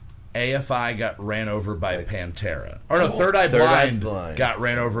like AFI got ran over by Pantera. Or no, Third Eye Blind got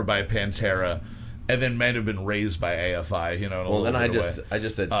ran over by Pantera, and then might have been raised by AFI, in a little then bit I of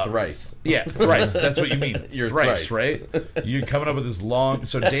just said thrice. Yeah, thrice. That's what you mean. You're thrice, thrice. right? You're coming up with this long...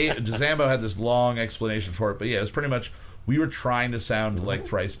 So DeZambo had this long explanation for it, but yeah, it was pretty much... We were trying to sound like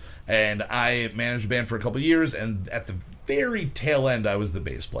Thrice, and I managed a band for a couple of years, and at the very tail end, I was the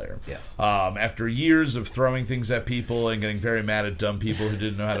bass player. Yes. After years of throwing things at people and getting very mad at dumb people who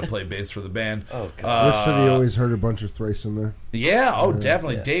didn't know how to play bass for the band. Oh, God. Rich said he always heard a bunch of Thrice in there. Yeah,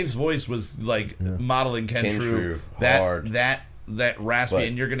 definitely. Yeah. Dave's voice was like modeling Ken Shrew. Hard. That raspy, But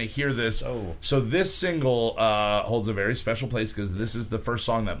and you're going to hear this. So this single holds a very special place because this is the first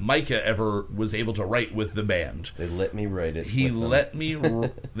song that Micah ever was able to write with the band. They let me write it.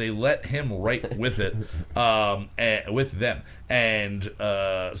 They let him write with it, with them, and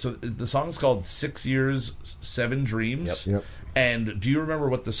so the song is called 6 Years, 7 Dreams. Yep. And do you remember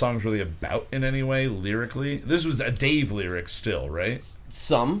what the song's really about in any way lyrically? This was a Dave lyric still, right?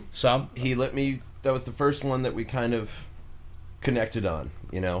 Some. He let me. That was the first one that we kind of connected on.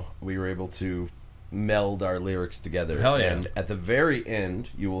 We were able to meld our lyrics together. Hell yeah. And at the very end,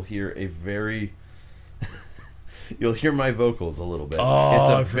 you will hear you'll hear my vocals a little bit. Oh, it's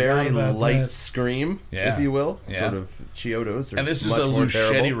I a forgot very about light that. scream, Yeah. if you will. Yeah. Sort of Chiodos. And this is much a more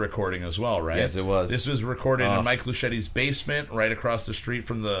Luchetti terrible. recording as well, right? Yes, it was. This was recorded in Mike Luchetti's basement, right across the street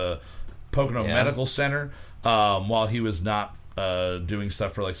from the Pocono Medical Center, while he was not doing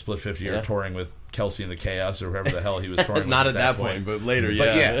stuff for like Split 50 or touring with Kelsey and the Chaos or whoever the hell he was touring with. Not at that point, but later,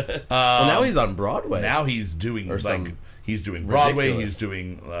 But yeah. Well, now he's on Broadway. Now he's doing he's doing ridiculous. Broadway, he's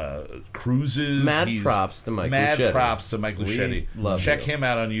doing cruises. Mad props to Mike Mad Lucchetti. props to Mike Lucchetti. Check him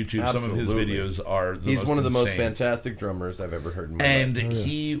out on YouTube. Absolutely. Some of his videos are He's one of the most insane. fantastic drummers I've ever heard in my And life.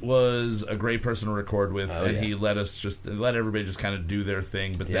 he was a great person to record with, and yeah. he let everybody just kind of do their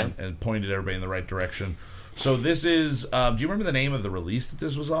thing, but then and pointed everybody in the right direction. So this is. Do you remember the name of the release that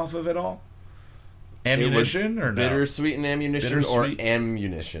this was off of at all? Ammunition or no? Bittersweet and Ammunition Bittersweet- or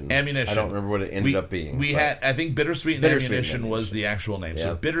Ammunition. Ammunition. I don't remember what it ended up being. We but- had, I think, Bittersweet and Bittersweet Ammunition and was Ammunition. the actual name. So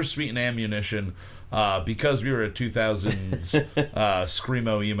Yeah. Bittersweet and Ammunition, because we were a 2000s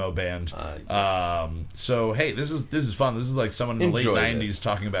screamo emo band. Yes. So hey, this is fun. This is like someone in the Enjoy late this. 90s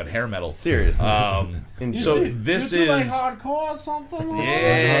talking about hair metal. Seriously. Enjoy. So this You do like is. hardcore or something?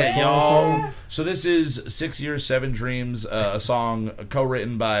 Yeah, y'all. So this is 6 Years, 7 Dreams, a song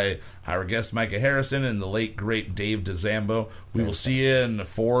co-written by our guest Micah Harrison and the late great Dave DeZambo. We will see you in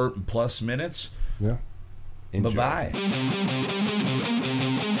 4+ minutes. Yeah. Enjoy. Bye-bye.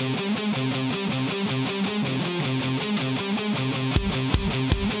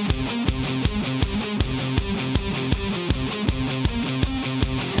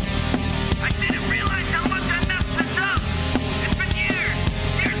 I didn't realize how much I messed this up. It's been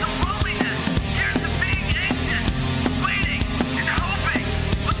years of loneliness, years of being anxious, waiting and hoping,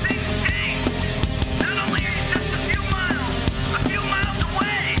 but things change. Not only are you just a few miles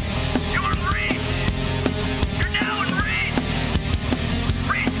away, you're in reach. You're now in reach.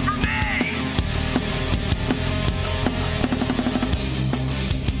 Reach for me.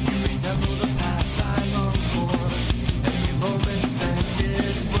 You resemble the past I long for. Every moment spent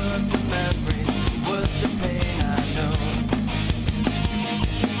is worth the memories, worth the pain I know.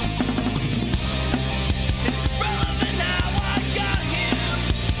 It's irrelevant how I got here.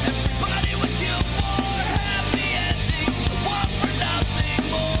 Everybody would kill for happy endings, want for nothing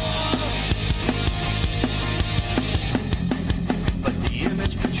more. But the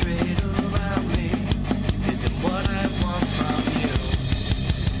image portrayed around me isn't what I want from you.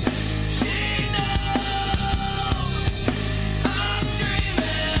 She knows I'm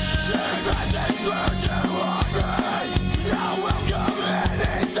dreaming.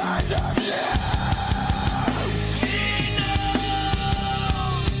 She knows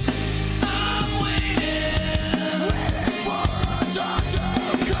I'm waiting for a doctor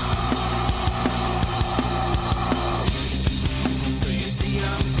to come. So you see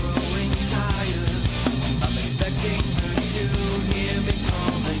I'm growing tired. I'm expecting her to hear me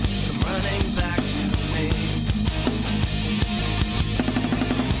calling, come running back to me.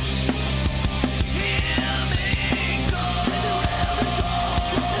 Hear me call.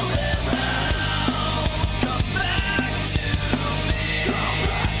 Come back to me.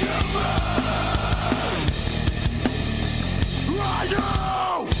 I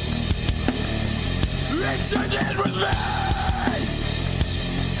know it's again with me.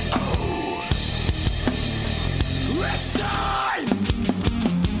 It's time.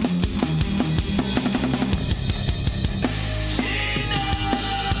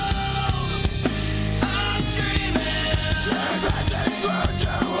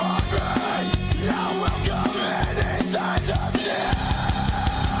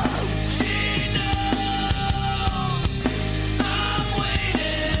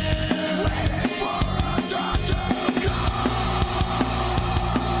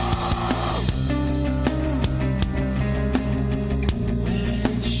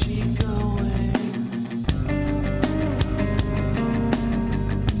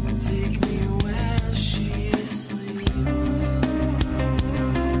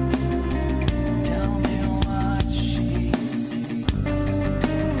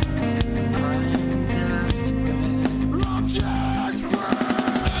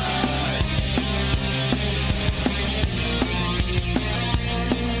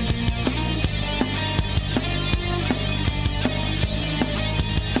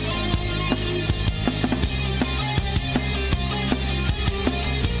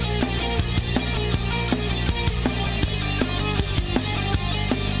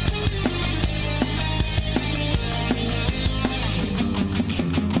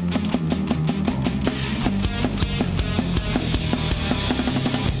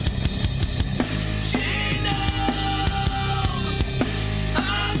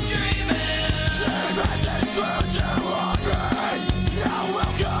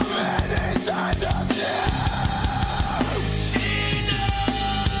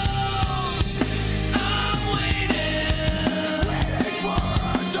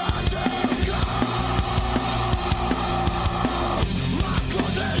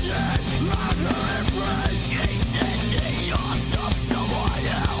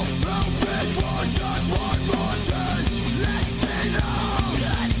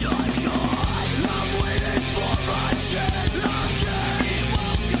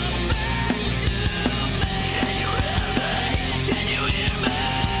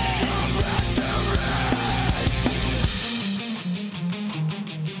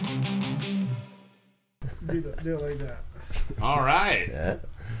 All right. Yeah.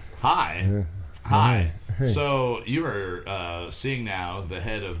 Hi. Hi. Hey. So you are seeing now the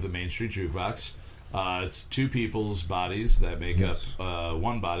head of the Main Street Jukebox. It's two people's bodies that make up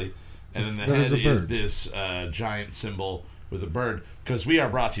one body. And then the That is head a bird. is this giant symbol with a bird. Because we are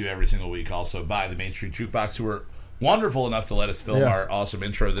brought to you every single week also by the Main Street Jukebox, who are wonderful enough to let us film Yeah. our awesome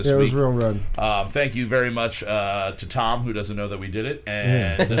intro this Yeah, it was week. real run. Thank you very much to Tom, who doesn't know that we did it,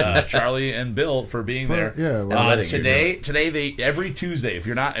 and Charlie and Bill for being there. yeah, well, today they every Tuesday. If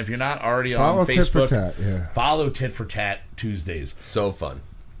you're not already Follow on Tit Facebook, for Tat, yeah. follow Tit for Tat Tuesdays. So fun.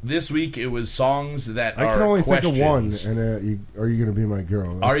 This week it was songs that I are can only questions. think of one, and are you going to be my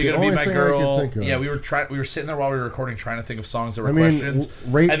girl? That's Are you the gonna be only my thing I girl? can think of. Yeah, we were sitting there while we were recording, trying to think of songs that were I mean, questions.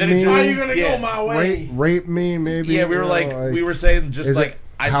 rape and then me. it How just- you gonna yeah. go my way? Rape me, maybe. Yeah, we were you like, know, we were saying just is like it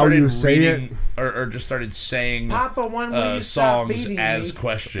I how started you say reading or just started saying Papa, when will you stop songs beating as me?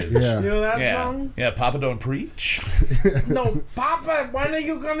 questions. Yeah. You know that Yeah, song? yeah. Papa don't preach. No, Papa, when are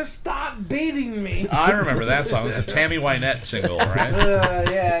you gonna stop beating me? I remember that song. It was a Tammy Wynette single, right?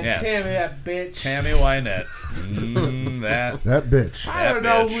 Yeah, Yes. Tammy, that bitch. Tammy Wynette. that bitch. I don't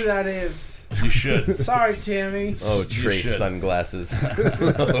that know bitch. who that is. You should. Sorry, Tammy. Oh, Trace should. sunglasses.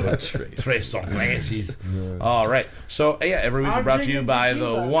 Oh, Trace. Trace on glasses. All right. So, yeah, every week we're I'm brought to you drinking by the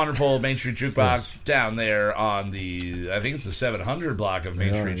tequila. wonderful Main Street Jukebox down there on the, I think it's the 700 block of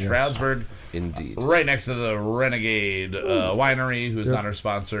Main Yeah, Street, yes. Stroudsburg. Indeed. Right next to the Renegade Winery, who's not our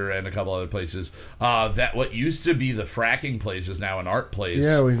sponsor, and a couple other places. That what used to be the fracking place is now an art place.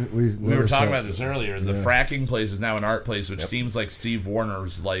 Yeah, we were talking about this earlier. The fracking place is now an art place, which seems like Steve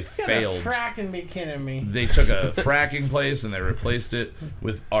Warner's life failed. Fracking be kidding me. They took a fracking place and they replaced it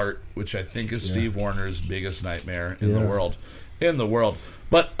with art, which I think is Steve Warner's biggest nightmare in the Yeah. world. In the world.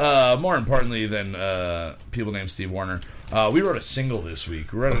 But more importantly than people named Steve Warner, we wrote a single this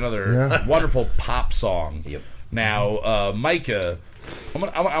week. We wrote another wonderful pop song. Yep. Now, Micah, I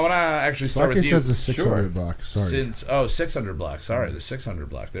want to actually start Like with he you. says the 600 block. Sorry. Since 600 block. Sorry, the 600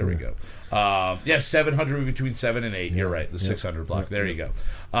 block. There we go. 700 between 7 and 8. You're right. The 600 block. There you go.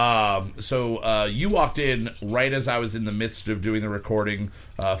 So you walked in right as I was in the midst of doing the recording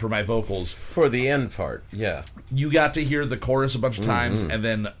for my vocals. For the end part, yeah. You got to hear the chorus a bunch of times and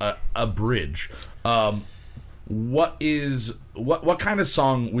then a bridge. What kind of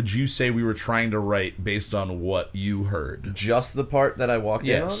song would you say we were trying to write based on what you heard? Just the part that I walked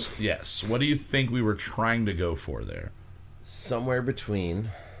in on? Yes. What do you think we were trying to go for there? Somewhere between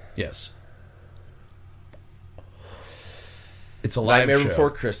Yes. It's a live Nightmare show. Before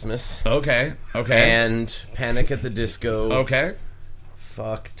Christmas Okay. and Panic at the Disco. Okay.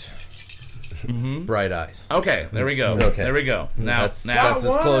 Fucked. Bright Eyes. Okay. There we go. Okay. There we go. Now, That's now as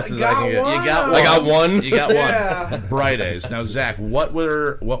one, close as I got can get. one. you got one. I got one. You got one. Yeah. Bright Days. Now, Zach, what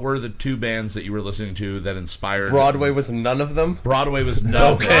were the two bands that you were listening to that inspired Broadway was none of them. Broadway was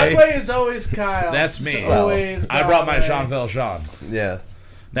no. Okay. Broadway is always Kyle. That's me. It's always I brought my Broadway. Jean Valjean. Yes.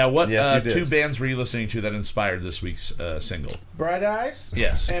 Now, what Yes, you did. two bands were you listening to that inspired this week's single? Bright Eyes.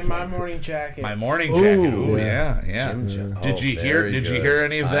 Yes. And My Morning Jacket. My Morning Jacket. Ooh, Ooh, yeah. Did you hear? very Did you good. hear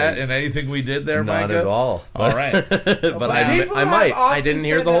any of that in anything we did there, Not Micah? at all. All right. But People I have might. I often didn't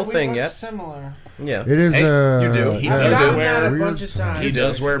hear said the whole that we thing look yet. Similar. Yeah. It is. Hey, you do. He I've does gotten wear that a weird bunch of stuff. times. He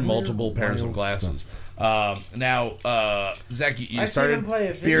does wear multiple pairs of wild glasses. Now, Zach, you I seen him started. play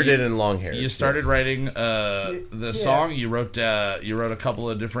a video. Bearded and long hair. You started writing the Yeah. song. You wrote a couple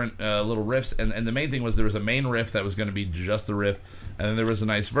of different little riffs, and the main thing was there was a main riff that was going to be just the riff, and then there was a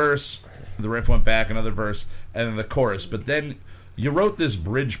nice verse. The riff went back, another verse, and then the chorus. But then you wrote this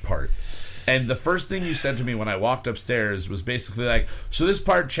bridge part. And the first thing you said to me when I walked upstairs was basically like, so this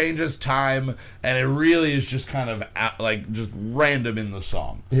part changes time, and it really is just kind of just random in the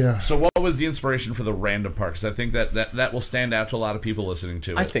song. Yeah. So what was the inspiration for the random part? Because I think that will stand out to a lot of people listening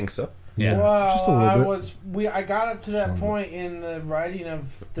to it. I think so. Yeah. Well, Just a little bit. I got up to that point in the writing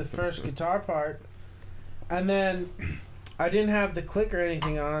of the first guitar part, and then I didn't have the click or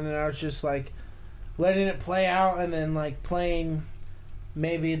anything on, and I was just like letting it play out, and then like playing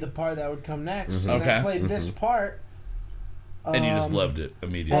maybe the part that would come next. And Okay. I played this part. And you just loved it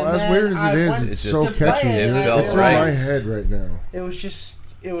immediately. Well, And as then weird as I it is, went it's to so play catchy. it, and I felt It's in right. my realized head right now.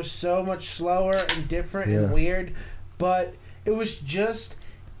 it was so much slower and different Yeah. and weird, but it was just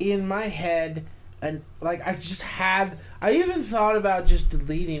in my head, and like I even thought about just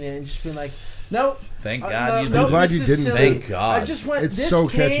deleting it and just being like, nope. Thank God you I'm glad this you is didn't. silly. Thank God. I just went. It's This so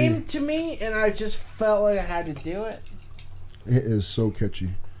came catchy. to me, and I just felt like I had to do it. It is so catchy.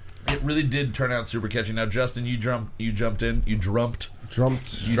 It really did turn out super catchy. Now, Justin, you jumped in. You drumped.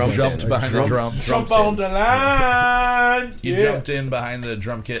 jumped. You Jumped jumped in. behind the drum. Jump on the line. You Yeah. jumped in behind the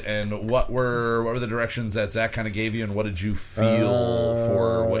drum kit, and what were the directions that Zach kind of gave you, and what did you feel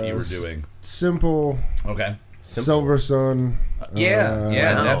for what you were doing? Simple, Okay. Silver Sun. Yeah,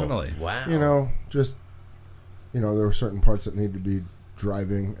 Wow. definitely. Wow. You know, just there were certain parts that need to be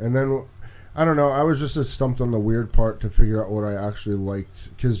driving, and then I don't know. I was just as stumped on the weird part to figure out what I actually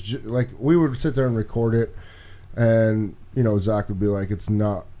liked, because we would sit there and record it, and Zach would be like, "It's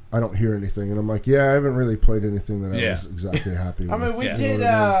not. I don't hear anything," and I'm like, "Yeah, I haven't really played anything that I was exactly happy with." I mean, we Yeah. did You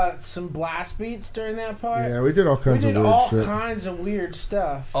know what I some blast beats during that part. yeah, we did all We kinds did of weird all shit. kinds of weird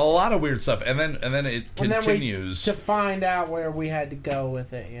stuff. A lot of weird stuff, and then it And then continues. to find out where we had to go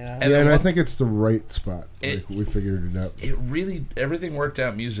with it, And Yeah, then and I one- think it's the right spot. It- We figured it out. It really, everything worked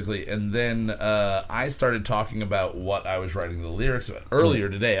out musically, and then I started talking about what I was writing the lyrics about. Earlier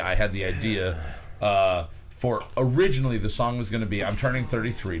today, I had the idea for originally the song was going to be, I'm turning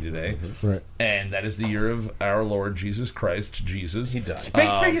 33 today, Right. and that is the year of our Lord Jesus Christ, Jesus. He died. Speak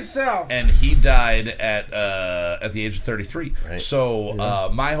for yourself. And he died at the age of 33. Right. So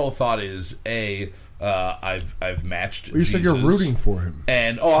my whole thought is, I've matched Well, you said Jesus. you're rooting for him.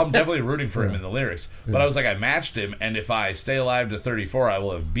 And I'm definitely rooting for him in the lyrics. But I was like, I matched him, and if I stay alive to 34, I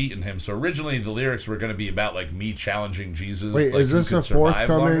will have beaten him. So originally, the lyrics were going to be about like me challenging Jesus. Wait, like, is who this could a survive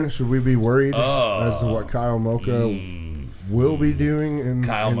forthcoming? longer. Should we be worried Oh. as to what Kyle Mocha will be doing in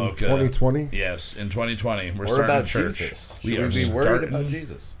Kyle Mocha. 2020? Yes, in 2020, we're Or starting about church. Jesus. We Should are we be worried starting- about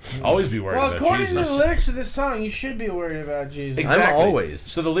Jesus? Always be worried Well, about according Jesus. to the lyrics of this song, you should be worried about Jesus. Exactly. I'm always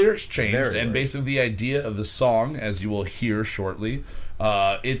So the lyrics changed, very and worried. basically the idea of the song, as you will hear shortly,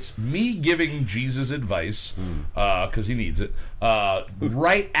 it's me giving Jesus advice because he needs it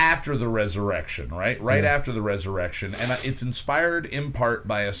right after the resurrection, right after the resurrection, and it's inspired in part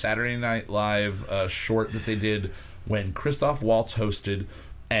by a Saturday Night Live short that they did when Christoph Waltz hosted.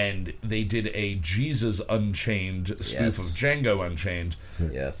 And they did a Jesus Unchained spoof Yes. of Django Unchained.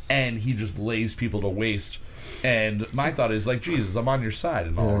 Yes. And he just lays people to waste. And my thought is like, Jesus, I'm on your side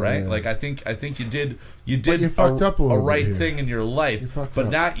and all, right? Yeah. Like I think you did you fucked up a little bit right here. thing in your life, fucked but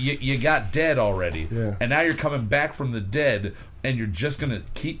up. now you got dead already, Yeah. and now you're coming back from the dead, and you're just gonna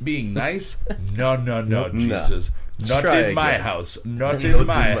keep being nice? No, Jesus. Not Try in my again. house. Not in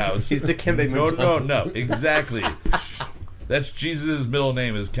my house. He's the Kembe No, exactly. That's Jesus' middle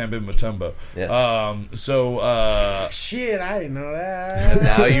name is Kembe Mutombo. Yeah. Shit, I didn't know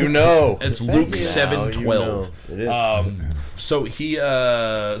that. Now you know. It's Luke you. 7:12. It is. So he,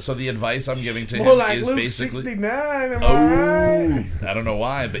 so the advice I'm giving to More him like is Luke basically. 69, am I Oh, right? I don't know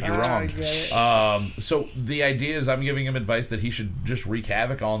why, but you're I wrong. get it. So the idea is I'm giving him advice that he should just wreak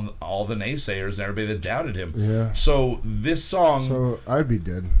havoc on all the naysayers and everybody that doubted him. Yeah. So this song So I'd be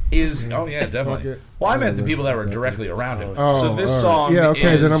dead. is, oh yeah, Fuck definitely. it. Well, I meant the Whatever. people that were directly around him. Oh, So this all right. song Yeah,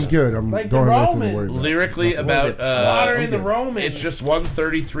 okay, is then I'm good. I'm Like don't the have anything to worry Romans. about. lyrically about Slaughtering the okay. Romans. it's just one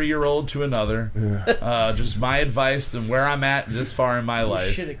 33-year-old to another. Just my advice and where I'm at this far in my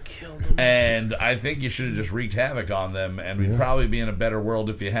life. Should have killed him. And I think you should have just wreaked havoc on them, and we'd probably be in a better world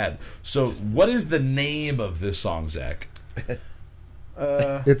if you had. So, what is the name of this song, Zach?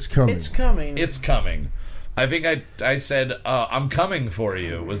 It's coming. It's coming. It's Coming. I think I said, I'm coming for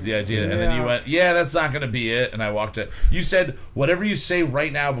you, was the idea. And then you Yeah. went, yeah, that's not going to be it. And I walked it. You said, whatever you say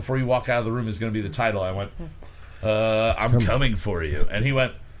right now before you walk out of the room is going to be the title. I went, I'm coming for you. And he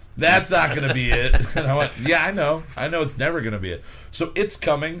went, that's not going to be it. And I went, yeah, I know it's never going to be it. So It's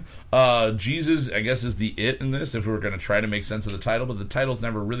Coming. Jesus, I guess, is the it in this, if we were going to try to make sense of the title. But the titles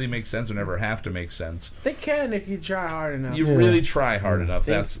never really make sense or never have to make sense. They can if you try hard enough. You really try hard enough.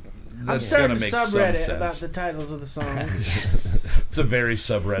 That's I'm going starting to a make some subreddit about sense. the titles of the songs. It's a very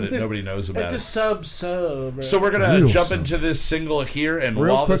subreddit. Nobody knows about It's a it. sub. So we're gonna Real jump sub. into this single here, and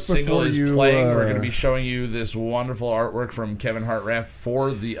Real while the quick single before is you, playing, we're gonna be showing you this wonderful artwork from Kevin Hartraff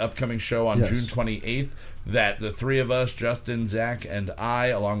for the upcoming show on Yes. June 28th. That the three of us, Justin, Zach, and I,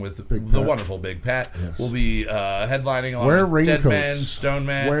 along with Big the Pat. wonderful Big Pat, Yes. will be weheadlining along Wear with Dead raincoats. Man, Stone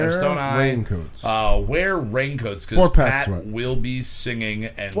Man, Wear Stone Eye. raincoats. Wear raincoats For because Pat Pat Sweat. will be singing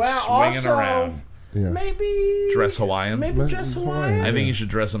and Well, swinging also, around. Yeah. Maybe Dress Hawaiian. Maybe Dress dress Hawaiian. Hawaiian. I think you should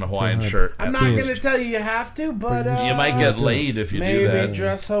dress in a Hawaiian ahead. shirt. I'm at not least. going to tell you you have to, but You might get laid if you maybe do that.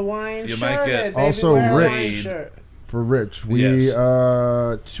 dress Hawaiian You shirt. might get- Maybe Also, wear a Rich. Hawaiian shirt. For Rich, we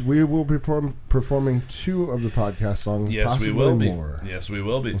Yes. we will be performing 2 of the podcast songs. Yes, we possibly will be. more. Yes, we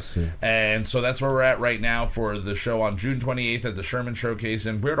will be. We'll see. And so that's where we're at right now for the show on June 28th at the Sherman Showcase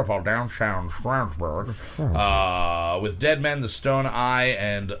in beautiful downtown Strasbourg, with Dead Men, the Stone Eye,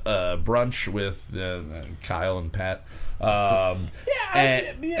 and brunch with Kyle and Pat.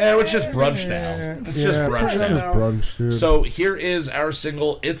 And it was just brunch now. It's just brunch It's now. just brunch, dude. So here is our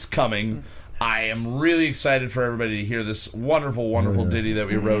single, It's Coming. I am really excited for everybody to hear this wonderful, wonderful ditty that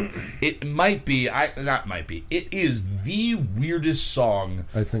we wrote. It might be, it is the weirdest song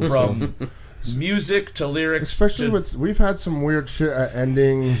I think from music to lyrics. Especially to, with, we've had some weird shit at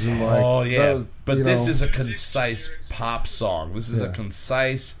endings and like. oh, yeah. the- But you this know, is a concise pop song. This is a Yeah.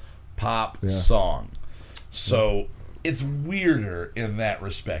 concise pop Yeah. song. So it's weirder in that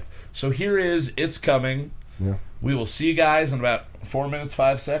respect. So here is It's Coming. Yeah. We will see you guys in about 4 minutes,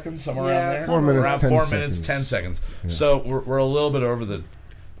 5 seconds, somewhere Yeah, around there. 4 minutes, around 10 4 seconds. minutes, 10 seconds. So we're a little bit over the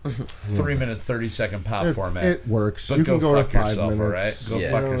 3 minute, 30-second pop format. It works. But you go can go to fuck 5 yourself, minutes. all right? Go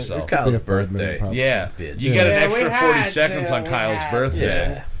Yeah. fuck You know, yourself. it's Kyle's Be a 5-minute birthday. pop. Yeah, Bitch. you get an Yeah, we extra had 40 seconds to, on we Kyle's had birthday.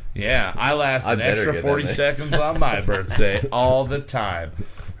 to. Yeah, I last I an better extra get that 40 thing. seconds on my birthday all the time.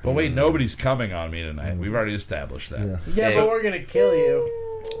 But wait, nobody's coming on me tonight. We've already established that. Yeah. Yeah, Hey. but we're gonna kill you.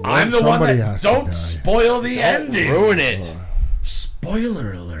 I'm the one Somebody that has to die. don't spoil the ending. Ruin it.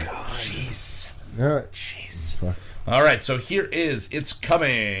 Spoiler alert. Jeez. Yeah. Jeez. Fuck. All right, so here is It's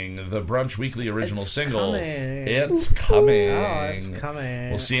Coming, the Brunch Weekly original It's single. coming. It's coming. Oh, it's coming.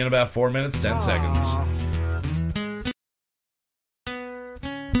 We'll see you in about 4 minutes, 10 seconds.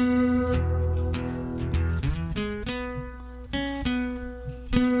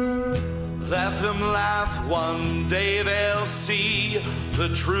 Let them laugh, one day they'll see the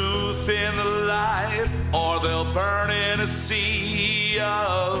truth in the light, or they'll burn in a sea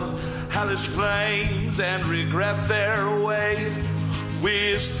of hellish flames and regret their way.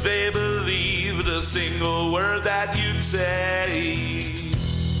 Wish they believed a single word that you'd say.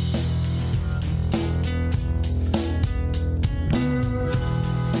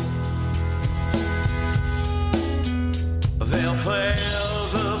 They'll fail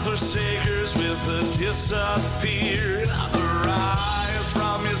the forsakers with the disappeared. Arise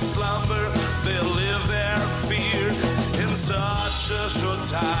from your slumber, they'll live their fear. In such a short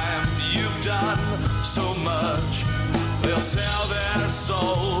time, you've done so much. They'll sell their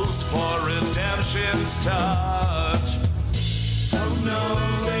souls for redemption's touch. Oh no,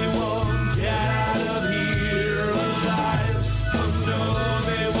 they won't get out of here alive. Oh no,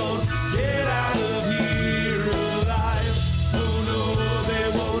 they won't get out of here alive. Oh no, they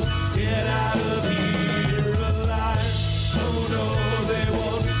won't get out of here alive. Oh no, they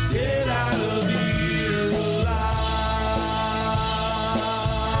won't get out of here alive.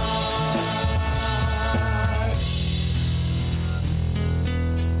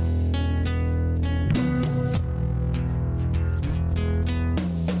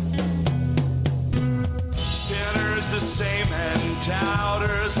 Sinners the same and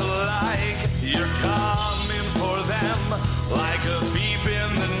doubters alike. You're coming for them like a thief in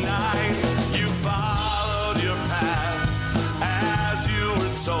the night. You followed your path as you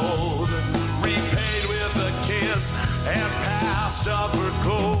were told, repaid with a kiss and passed up for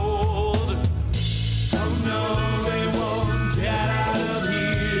gold. Oh no, they won't get out of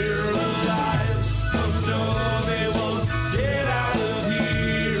here alive. Oh no, they won't get out of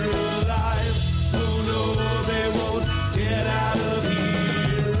here alive. Oh no, they won't get out of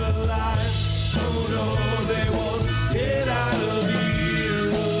here alive. Oh no, they won't get out of here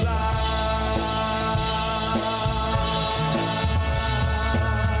alive.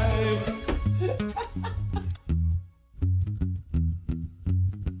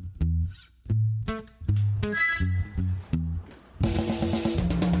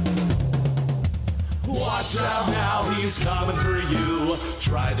 Watch out now, he's coming for you.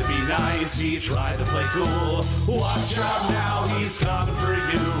 Tried to be nice, he tried to play cool. Watch out now, he's coming for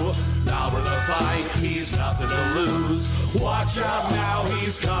you. Now we're the fight, he's nothing to lose. Watch out now,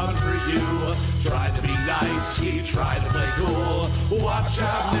 he's coming for you. Tried to be nice, he tried to play cool. Watch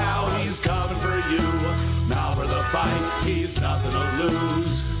out now, he's coming for you. Now we're the fight, he's nothing to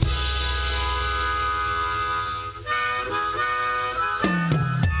lose.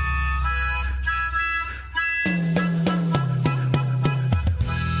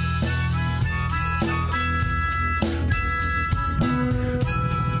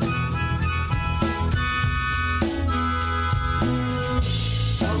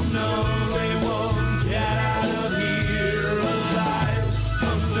 Oh no, they won't get out of here alive.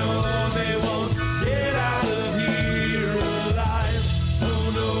 Oh no, they won't get out of here alive. Oh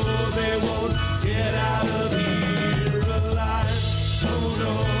no,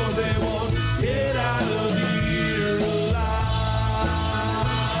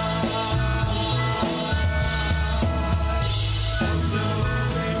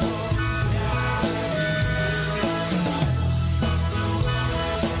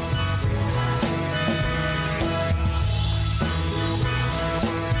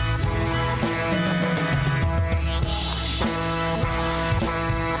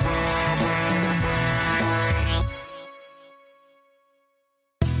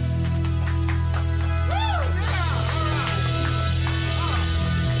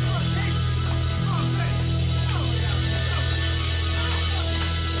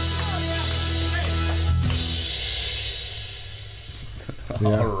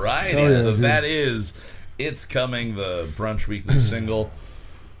 All righty. Oh, yeah, So dude. that is It's Coming, the Brunch Weekly single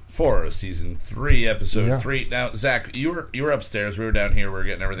for season 3, episode 3. Now, Zach, you were upstairs. We were down here. We were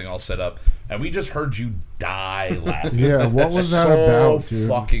getting everything all set up, and we just heard you die laughing. Yeah, what was that so about, dude?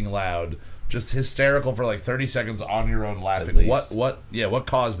 fucking loud. Just hysterical for like 30 seconds on your own laughing. least. What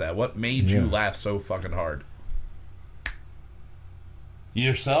caused that? What made you laugh so fucking hard?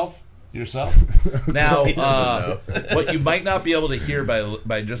 Yourself? Now, what you might not be able to hear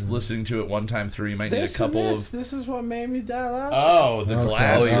by just listening to it one time through, you might need a couple of. This is what made me die laughing. Oh, the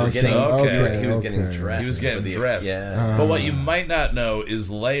glass. Oh, you were getting okay. He was getting Okay. dressed. He was getting for the- dressed. Yeah. But what you might not know is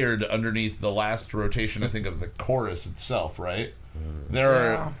layered underneath the last rotation, I think, of the chorus itself, right? There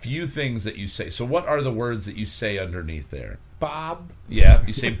are a few things that you say. So what are the words that you say underneath there? Bob, Yeah,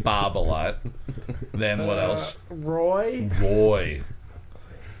 you say Bob a lot. Then what else? Roy, Roy.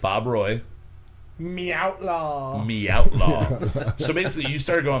 Bob Roy. me outlaw. Me outlaw. So basically you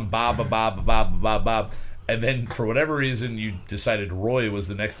started going Bob, Bob. And then for whatever reason you decided Roy was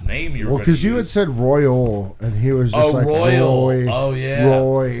the next name you were Well, going to because you had said Royal, and he was just like Royal. Roy. Oh, yeah.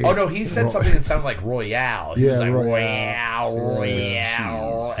 Roy. Oh, no, he said something that sounded like Royale. He was Yeah, like, Royale.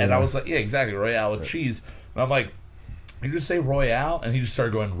 Royale. And I was like, yeah, exactly, Royale with cheese. And I'm like, you just say Royale? And he just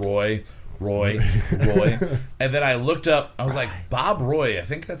started going Roy. And then I looked up, I was like, Bob Roy, I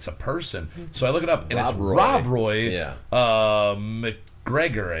think that's a person. So I look it up, and it's Roy. Rob Roy Yeah.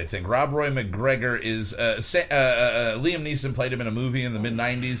 McGregor, I think. Rob Roy McGregor is... Liam Neeson played him in a movie in the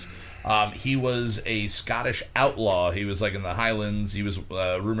mid-90s. He was a Scottish outlaw. He was like in the Highlands. He was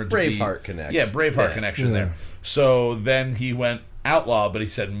rumored to be... Braveheart connection. Yeah, Braveheart Yeah. connection there. So then he went outlaw, but he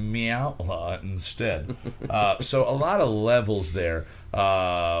said me outlaw instead. So a lot of levels there.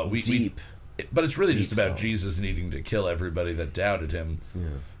 Deep. But it's really just Deep about song. Jesus needing to kill everybody that doubted him. Yeah.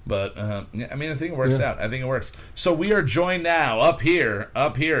 But yeah, I mean, I think it works out. I think it works. So we are joined now up here.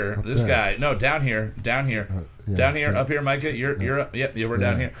 This guy, no, down here, down here, up here, Micah. You're up. Yep, yeah, we're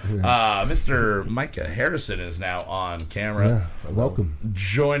down here. Mr. Micah Harrison is now on camera, Welcome.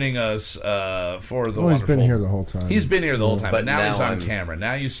 joining us for the. Well, he's been wonderful- here the whole time. He's been here the whole time, but But now he's now on I'm- camera.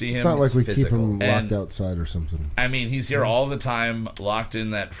 Now you see him. It's not like we keep physical. him locked And- outside or something. I mean, he's here all the time, locked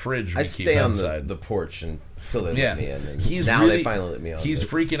in that fridge we I keep stay on outside. the porch until they Yeah, let me in. And he's now really, they finally let me on. He's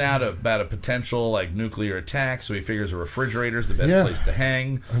but- freaking out about a potential like nuclear attack, so he figures a refrigerator's the best Yeah. place to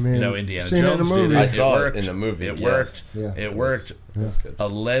hang. I mean, Indiana seen it in Jones a did movie. it. I It saw worked. it in the movie. It yes. worked. Yeah. It worked. That's good. A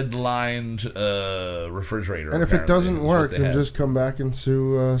lead-lined refrigerator. And if it apparently, doesn't is what work, they then had. just come back and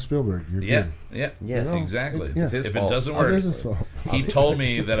sue Spielberg. You're yeah, good. yeah, Yes. You know, exactly. yeah. It's his If fault. it doesn't It work, is his fault. he told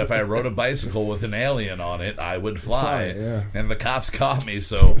me that if I rode a bicycle with an alien on it, I would fly. Fly, yeah. And the cops caught me,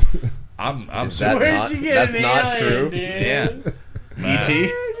 so I'm Is that Where'd not, you get that's an not alien, true. dude? yeah.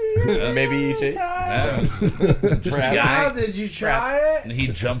 E.T.? Maybe E.T.? Just a How guy. did you try it? And he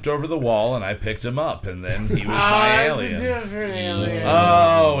jumped over the wall, and I picked him up, and then he was Oh, my that's alien. a different alien.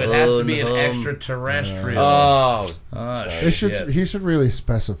 Oh, it has to be an Um, extraterrestrial. Oh, He should really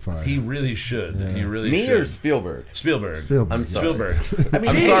specify. He really should. He really me should. or Spielberg? Spielberg. Spielberg. I'm sorry. Spielberg. I mean,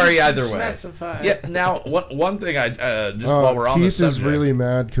 I'm sorry either way. Specify. yeah. Now, one thing I just while we're on Keith the subject. is really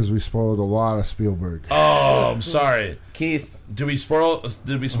mad because we spoiled a lot of Spielberg. Oh, I'm sorry. Keith, Did we spoil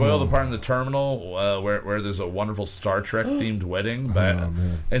the part in the terminal where there's a wonderful Star Trek themed wedding,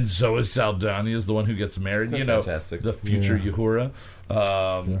 man. and Zoe Saldana is the one who gets married? You know, fantastic? the future Yeah. Uhura.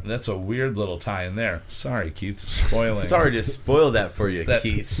 That's a weird little tie in there. Sorry, Keith, spoiling. sorry to spoil that for you, that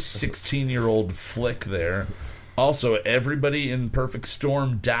Keith. 16-year-old flick there. Also, everybody in Perfect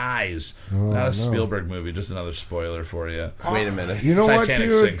Storm dies. Not a Spielberg movie, just another spoiler for you. Wait a minute. You know Titanic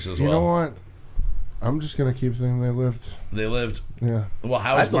what, dude? sinks as You know well. what? I'm just gonna keep thinking they lived. They lived. Yeah. Well,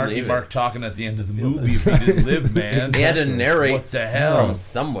 how I is Marky believe it. Mark talking at the end of the movie if he didn't live, man? He had to narrate What the hell? from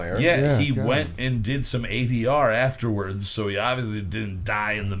somewhere. Yeah, Yeah, he God. went and did some ADR afterwards, so he obviously didn't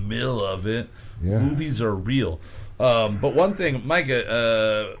die in the middle of it. Yeah. Movies are real. But one thing,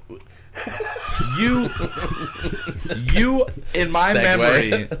 Micah, you in my Segue.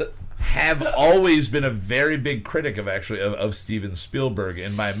 memory have always been a very big critic of Steven Spielberg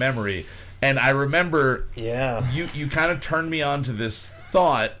in my memory, and I remember Yeah. you kind of turned me on to this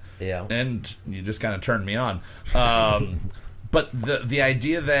thought. Yeah. And you just kind of turned me on. But the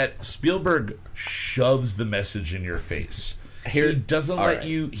idea that Spielberg shoves the message in your face. He doesn't all let right.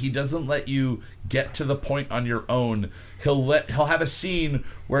 you. He doesn't let you get to the point on your own. He'll have a scene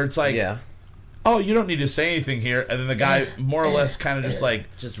where it's like, Yeah. oh, you don't need to say anything here, and then the guy more or less kind of just like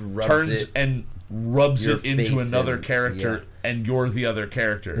Just rubs turns it and rubs your it into face another in, character, and you're the other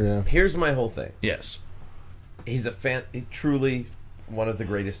character. Yeah. Here's my whole thing. Yes. He's truly one of the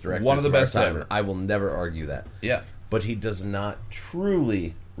greatest directors One of the our best time. ever. I will never argue that. Yeah. but he does not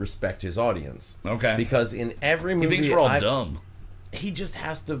truly respect his audience. Okay. Because in every He movie, thinks we're all dumb. he just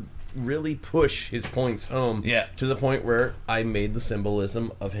has to really push his points home. Yeah. To the point where I made the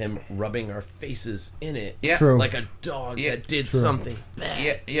symbolism of him rubbing our faces in it. Yeah. True. Like a dog Yeah, that did true. something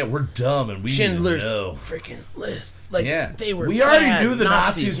bad. Yeah, we're dumb and we Schindler's know. freaking List. Like, Yeah. they were We already bad. knew the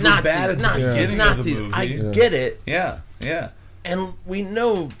Nazis were bad at the beginning of the movie. I Yeah. get it. Yeah. And we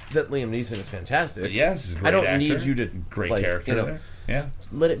know that Liam Neeson is fantastic. But yes, he's a great I don't actor. need you to Great like, character you know, there. Yeah.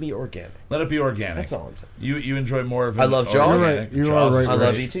 let it be organic. Let it be organic. That's all I'm saying. You enjoy more of I an love Jaws. organic- You are Jaws right, is I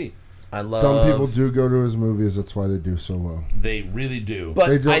love great. E.T. I love Dumb people do go to his movies. That's why they do so well. They really do. They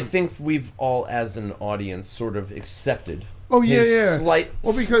But don't- I think we've all, as an audience, sort of accepted. Oh, yeah, his yeah. Slight,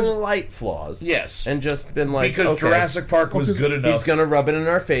 Well, because- slight flaws. Yes. and just been like, Because okay, Jurassic Park was because good enough. he's gonna rub it in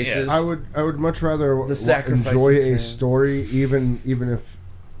our faces. Yes. I would much rather The sacrifice enjoy of a man. story, even if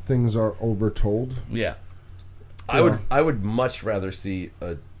things are overtold. Yeah. I would much rather see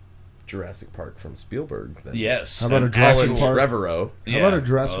a Jurassic Park from Spielberg than Yes. How about a An Jurassic actual- Park? Trevorrow. Yeah. How about a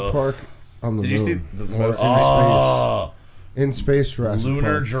Jurassic Ugh. Park on the Did moon? you see the Or most- Oh, in space Jurassic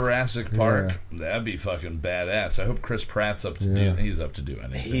Lunar Park. Jurassic Park. That'd be fucking badass. I hope Chris Pratt's up to Yeah. do. He's up to do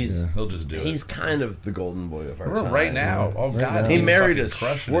anything. He's He'll just do he's it. kind of the golden boy of our Well, time. right now. Oh Right God, now. He he's married fucking a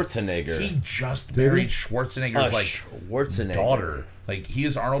crushing it. Schwarzenegger. He just Did he? married Schwarzenegger's A like Schwarzenegger. daughter. Like he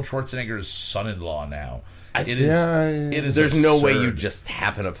is Arnold Schwarzenegger's son-in-law now. It is. Yeah, It is. There's no way absurd. you just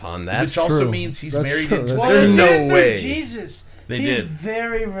happen upon that. Which also true. means he's That's married true. into. That's Well, There's they no did it through way. Jesus. They He's did.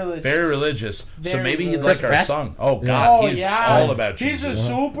 very religious. Very religious. So Very maybe he'd religious. like our Pratt? song. Oh God, Oh he's yeah, all about he's Jesus. a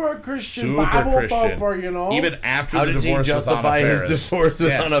super Christian Super Bible Christian. thumper, you know. Even after How the did he divorce with justify Anna his Faris. divorce with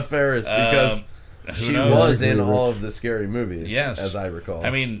Yeah. Anna Faris? Because Who she knows? was in Basically all rich. of the scary movies. Yes, as I recall. I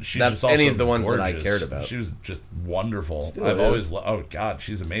mean, she's That's just also any of the ones that I gorgeous. cared about. She was just wonderful. Still I've is. always oh God,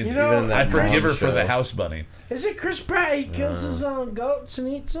 she's amazing. You know, Even in that I forgive her mom for the show. house bunny. Is it Chris Pratt? He kills his own goats and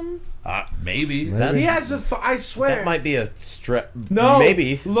eats them. Maybe. That- He has I swear. that might be a stretch. No,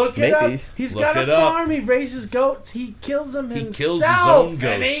 maybe. Look it maybe. up. He's Look got it a up. farm. He raises goats. He kills them He himself. kills his own and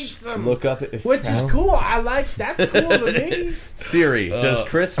goats. eats them. Look up if Which is cool. I like. That's cool to me. Siri. Does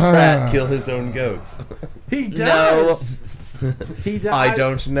Chris Pratt kill his own goats? He does. He does. I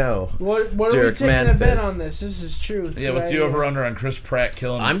don't know. What are Derek we taking a bet Manfest. on this? This is truth. Yeah, what's the over under on Chris Pratt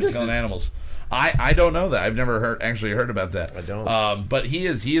killing I'm killing animals? I don't know that. I've never actually heard about that. I don't. But he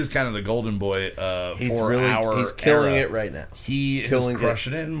is kind of the golden boy He's for really our he's killing era. it right now. He Killing is it.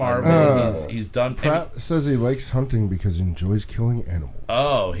 crushing it in Marvel. He's done. Pratt says he likes hunting because he enjoys killing animals.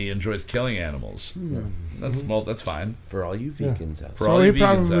 Oh, he enjoys killing animals. That's fine. For all you vegans out For there, all So you he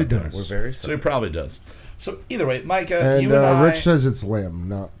vegans probably out there. does. we're very So sorry. he probably does. So either way, Micah, And you and I, Rich says it's lamb,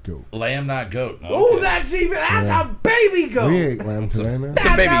 not goat. lamb, not goat. Oh, Okay. that's a baby goat. We ate lamb today, man. That's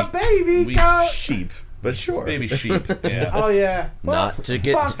a baby we- goat. sheep, but sure. baby sheep. Yeah. Oh yeah. Well, Not to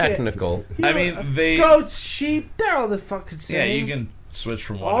get fuck it. technical. I mean, they. Goats, sheep, they're all the fucking same. Yeah, you can switch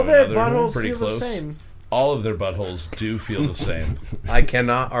from one All to their another. buttholes Pretty feel close. the same. All of their buttholes do feel the same. I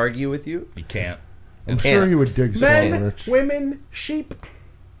cannot argue with you. You can't. I'm sure he would dig Men, some, Rich. women, sheep,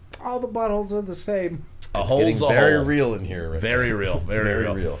 all the buttholes are the same. A Getting hole's a very hole. real in here. Right? Very real. Very, Very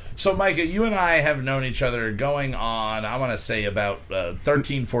real. real. So, Micah, you and I have known each other going on, I want to say, about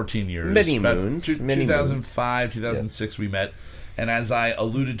 13, 14 years. Many About moons. Many 2005, 2006 we met. And as I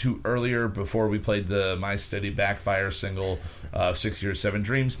alluded to earlier before we played the My Steady Backfire single, 6 Years, 7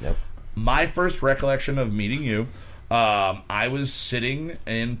 Dreams, Yep. my first recollection of meeting you, I was sitting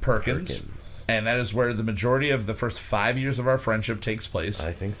in Perkins. And that is where the majority of the first 5 years of our friendship takes place.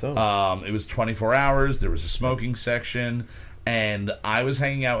 I think so. It was 24 hours. There was a smoking section. And I was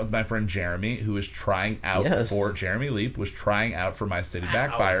hanging out with my friend Jeremy, who was trying out Yes. for Jeremy Leap, was trying out for My Steady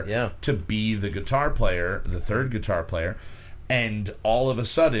Backfire Yeah. to be the guitar player, the third guitar player. And all of a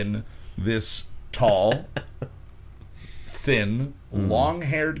sudden, this tall, thin,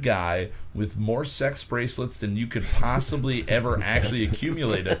 long-haired guy with more sex bracelets than you could possibly ever actually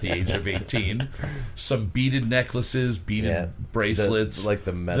accumulate at the age of 18. Some beaded necklaces, beaded Yeah. bracelets, like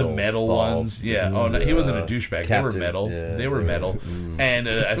the metal ones. balls. Yeah. And, Oh, no, he wasn't a douchebag. They were captive. metal. Yeah, they were yeah. metal, and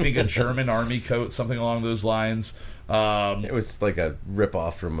I think a German army coat, something along those lines. It was like a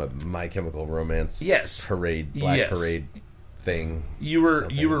rip-off from a My Chemical Romance Yes. parade, black Yes. parade thing. You were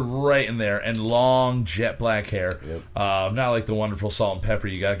right in there, and long jet black hair. Yep. Not like the wonderful salt and pepper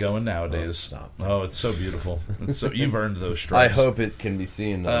you got going nowadays. stop. Oh, it's so beautiful. It's so you've earned those I stripes. hope it can be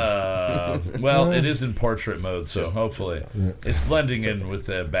seen. Well, it is in portrait mode, so hopefully it's blending in with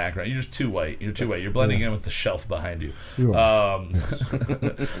the background. You're just too white. You're too white. You're blending in with the shelf behind you. You are.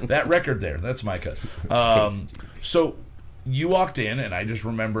 That record there, that's Micah. So you walked in, and I just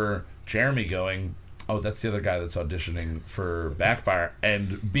remember Jeremy going, oh, that's the other guy that's auditioning for Backfire.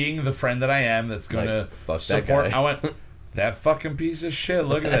 And being the friend that I am that's going to fuck that support, guy. I went, that fucking piece of shit.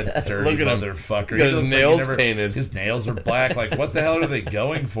 Look at that dirty Look at him. motherfucker. He's got He his looks nails painted. His nails are black. Like, what the hell are they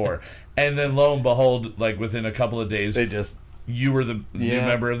going for? And then lo and behold, like within a couple of days, They just you were the new Yeah.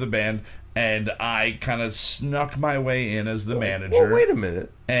 member of the band, and I kind of snuck my way in as the manager. Well, wait a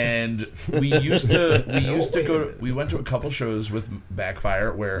minute. And we used to go. We went to a couple shows with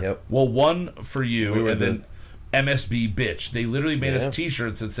Backfire where, Yep. well, one for you, We were and then MSB Bitch. They literally made Yeah. us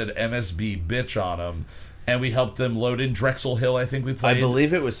T-shirts that said MSB Bitch on them, and we helped them load in Drexel Hill. I think we I played.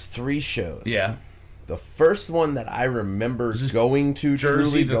 believe it was 3 shows. Yeah, The first one that I remember this going to, Jersey,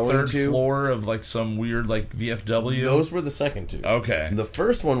 truly the going third to, floor of like some weird like VFW. those were the second 2. Okay. The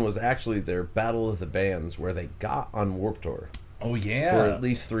first one was actually their Battle of the Bands, where they got on Warped Tour Oh for yeah. at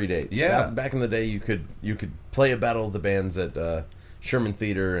least 3 dates. Yeah. Back in the day, you could play a Battle of the Bands at Sherman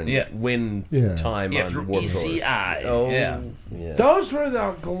Theater and Yeah. win Yeah. time Yeah, on through Warped Tour. ECI. Oh, Yeah. yeah. Those were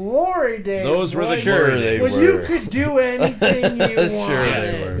the glory days. Those were the boy. Sure glory they days. When were. you could do anything you wanted. Sure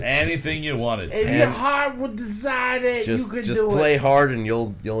they were. Anything you wanted. If your heart would decide it, you Just could just do play it. hard and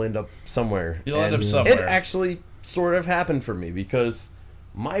you'll end up somewhere. You'll end And up somewhere. It actually sort of happened for me because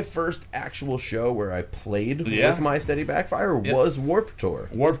my first actual show where I played Yeah. with My Steady Backfire was Warped Tour.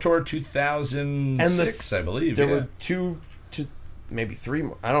 Warped Tour 2006, I believe. There yeah. were two, maybe 3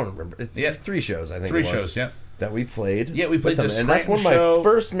 more. I don't remember. It's Yeah. 3 shows, I think. 3 it was, shows, yeah. that we played. Yeah, we played with them. the and that's one of my Scranton show.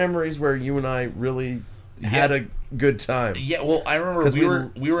 first memories where you and I really had a good time. Yeah, well, I remember Because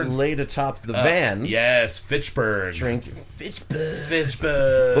we were in laid atop the van, Yes, Fitchburg. drinking Fitchburg.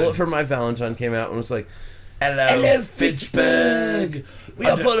 Fitchburg. Bullet for My Valentine came out and was like, Hello, Fitchburg. we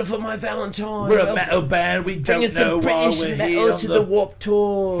are Bullet for My Valentine. We're a metal band. We don't bringing know some why British we're metal here on to the the Warped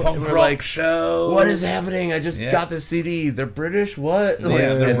Tour. punk And rock we're like, show. what is happening? I just Yeah. got this CD. They're British? What? Yeah,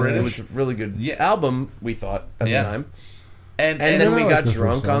 they're and British. It was a really good Yeah. album, we thought, at Yeah. the time. And And then we I got like the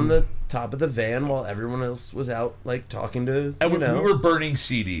drunk first on song. the top of the van while everyone else was out, like, talking to, And you we know. were burning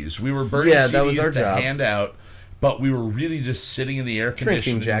CDs. We were burning Yeah, CDs that was our to job. hand out, but we were really just sitting in the air drinking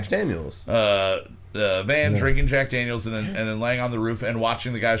conditioning Jack Daniels. van, drinking Jack Daniels, and then laying on the roof and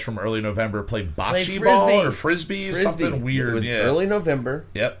watching the guys from Early November play bocce Frisbee. ball or frisbee, something It weird. was Yeah. early November,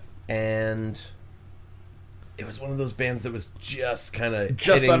 Yep. and it was one of those bands that was just kind of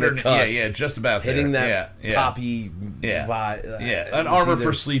Just hitting under. the Yeah, cusp, yeah, just about hitting there. that yeah, poppy Yeah. vibe. Yeah, It an was Armor either-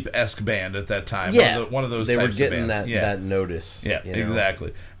 for Sleep-esque band at that time. Yeah, one of those they types were getting of bands. that yeah. that notice. Yeah, you know?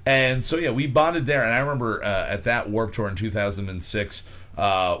 exactly. And so, yeah, we bonded there. And I remember at that Warped Tour in 2006,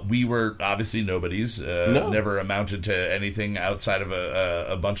 we were obviously nobodies. No. Never amounted to anything outside of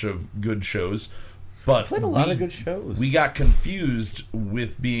a bunch of good shows. But Played a lot of good shows. We got confused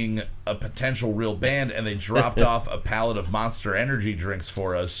with being a potential real band, and they dropped off a pallet of Monster Energy drinks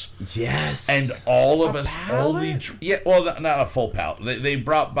for us. Yes, And all of A us pallet? only, well, not a full pallet. They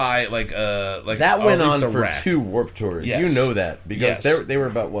brought by like that at went least on a for rack. 2 Warped Tours. Yes. You know that because Yes. they were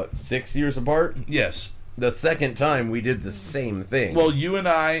about what 6 years apart. Yes. The second time we did the same thing. Well, you and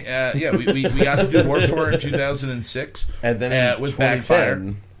I, we got to do Warped Tour in 2006, and then in with 2010,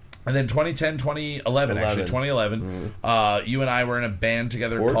 Backfire. And then 2010, 2011, actually, 2011, you and I were in a band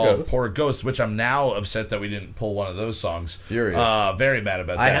together Poor called Ghost. Poor Ghost, which I'm now upset that we didn't pull one of those songs. Furious. Very mad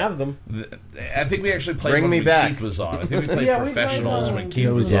about that. I have them. I think we actually played Bring one Me when Back. Keith was on. I think we played Yeah, we played Professionals one when when Keith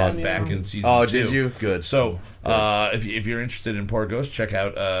Keith was was on on, back yeah. in season 2. Oh, did you? Good. So, if you're interested in Poor Ghost, check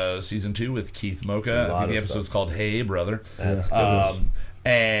out season 2 with Keith Mocha. I lot think the of episode's called Hey Brother. That's good.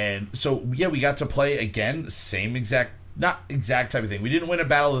 And so, yeah, we got to play again, same exact, not exact type of thing. We didn't win a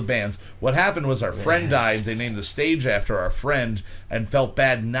battle of the bands. What happened was our friend died. They named the stage after our friend and felt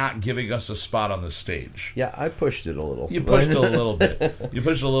bad not giving us a spot on the stage. Yeah, I pushed it a little. You pushed it a little bit. You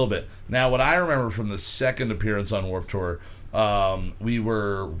pushed it a little bit. Now, what I remember from the second appearance on Warped Tour, we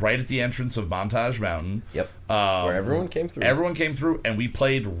were right at the entrance of Montage Mountain. Yep. Where everyone came through. Everyone came through, and we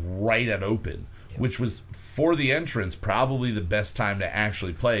played right at open, which was, for the entrance, probably the best time to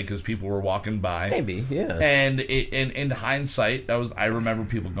actually play because people were walking by. Maybe, yeah. And in hindsight, I remember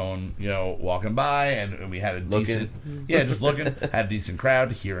people going, walking by, and we had a decent, just looking, had a decent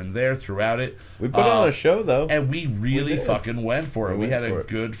crowd here and there throughout it. We put on a show though. And we really did. fucking went for it. We went had for a it.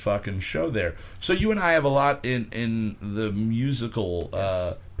 good fucking show there. So you and I have a lot in the musical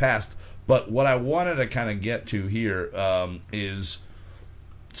past. But what I wanted to kind of get to here is,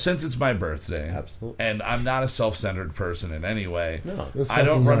 since it's my birthday, Absolutely. and I'm not a self-centered person in any way. No. This I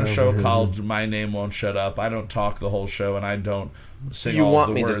don't fucking run a guy show over here. called My Name Won't Shut Up. I don't talk the whole show, and I don't sing You all want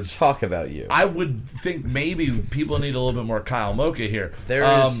the me words. to talk about you? I would think maybe people need a little bit more Kyle Mocha here. There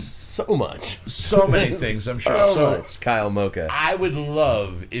is so much. so many things, I'm sure. So So much, Kyle Mocha. I would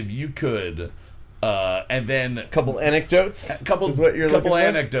love if you could And then Couple anecdotes. couple is what you're couple looking for?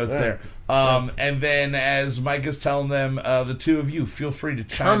 anecdotes Yeah. there. And then as Mike is telling them, the two of you feel free to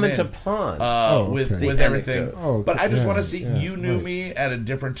chime Comment in upon. with okay. with The everything. anecdotes. Oh, But I just yeah, want to see yeah, you knew right. me at a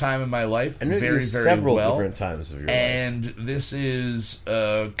different time in my life, I knew very you very several well. different times of your life. And this is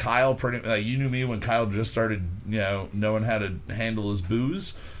Kyle. Pretty you knew me when Kyle just started, knowing how to handle his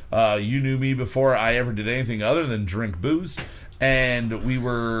booze. You knew me before I ever did anything other than drink booze, and we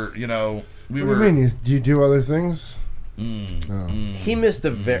were, we What do you were. mean? Do you do other things? He missed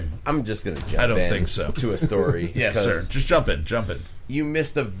a very. I'm just gonna jump I don't in think so. to a story. Yes, sir. because Just jump in. You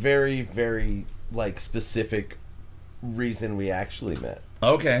missed a very, very specific reason we actually met.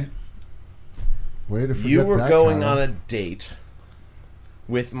 Okay. Way to forget You were that, going Kyle. on a date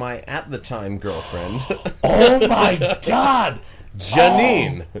with my at the time girlfriend, Oh my God.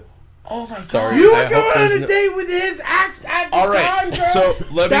 Janine. Oh my God. Sorry, You I were going hope on there's a date with his act at the All right. time, girl. So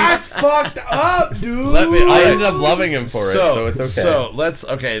let me. That's fucked up, dude. Let me- I ended up loving him for it, so it's okay. So let's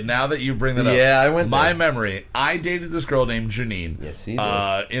now that you bring that up, Yeah, I went My there. memory, I dated this girl named Janine. Yes, he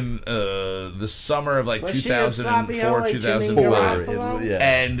did. In the summer of like Was she a sloppy hoe 2004, like Janine 2005. Garofalo? Yeah.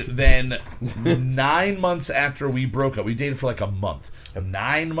 And then 9 months after we broke up, we dated for like a month.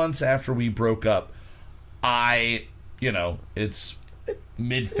 9 months after we broke up, it's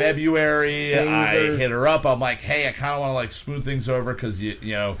mid-February. I are- hit her up. I'm like, hey, I kind of want to like smooth things over because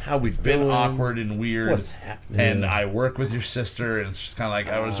How we it's been doing? awkward and weird. What's happening? And I work with your sister, and it's just kind of like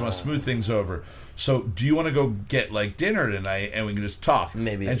I just want to smooth things over. So, do you want to go get like dinner tonight, and we can just talk?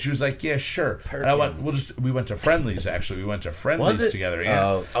 Maybe. And she was like, "Yeah, sure." And I went. We went to Friendly's. Actually, we went to Friendly's Was it? together.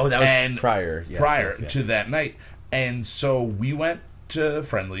 Yeah. Oh, that was And prior. Yes, prior yes, yes. to that night, and so we went to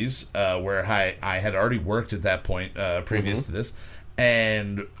Friendly's, where I had already worked at that point, previous to this,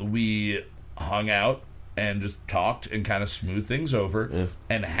 and we hung out and just talked and kind of smoothed things over. Yeah.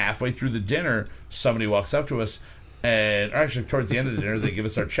 And halfway through the dinner, somebody walks up to us. And or actually, towards the end of the dinner, they give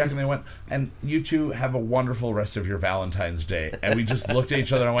us our check, and they went, "And you two have a wonderful rest of your Valentine's Day." And we just looked at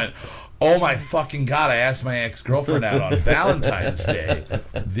each other and went, "Oh my fucking God! I asked my ex-girlfriend out on Valentine's Day.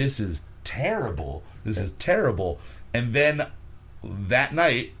 This is terrible. This is terrible." And then that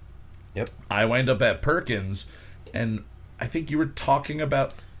night, Yep. I wind up at Perkins, and I think you were talking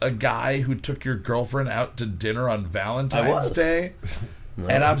about a guy who took your girlfriend out to dinner on Valentine's was. Day.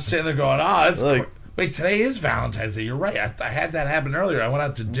 And I'm sitting there going, it's Like- wait, today is Valentine's Day. You're right. I had that happen earlier. I went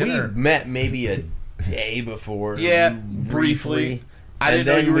out to dinner. We met maybe a day before. Yeah, briefly. I And didn't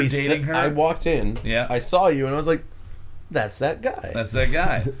know then you were we dating her. I walked in. Yeah. I saw you, and I was like, "That's that guy." That's that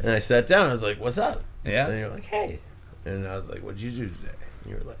guy. And I sat down. I was like, "What's up?" Yeah. And you're like, "Hey." And I was like, "What'd you do today?"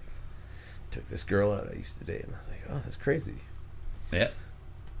 And you were like, "Took this girl out I used to date." And I was like, "Oh, that's crazy." Yeah.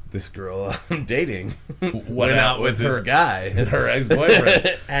 This girl I'm dating Went out with her his- guy, Her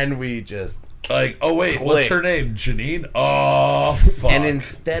ex-boyfriend. and we just. Like, oh, wait, what's her Clicked. name? Janine? Oh, fuck. And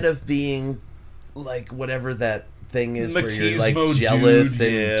instead of being like whatever that thing is where you're like Machismo jealous dude,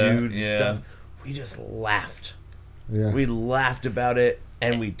 and yeah, dude yeah. stuff, we just laughed. Yeah. We laughed about it,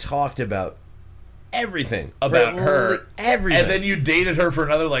 and we talked about everything About For her. literally everything. And then you dated her for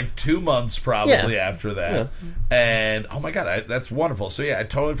another like 2 months probably Yeah. after that. And oh my God, that's wonderful. So yeah, I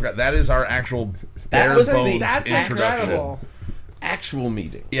totally forgot. That is our actual That bare was the- bones That's introduction. incredible. actual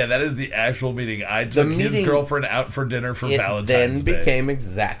meeting. Yeah, that is the actual meeting. I took his meeting- girlfriend out for dinner for It Valentine's then Day. became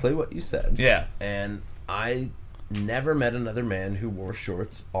exactly what you said. Yeah. And I never met another man who wore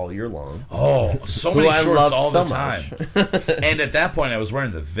shorts all year long. Oh, so Who many I shorts loved all so the time. much. And at that point, I was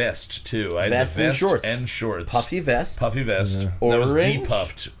wearing the vest too. I had Vest the and vest shorts. and shorts. Puffy vest. Puffy vest. That was Orange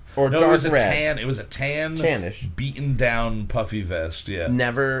depuffed. or no, dark it was a red? tan. It was a tan, Tannish. beaten down puffy vest. Yeah.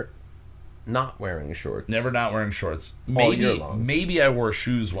 Never not wearing shorts. Never not wearing shorts. All year long. Maybe I wore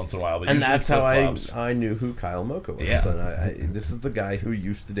shoes once in a while, but And usually that's how flip-flops. I knew who Kyle Mocha was. Yeah. And this is the guy who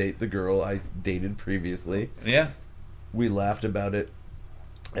used to date the girl I dated previously. Yeah. We laughed about it.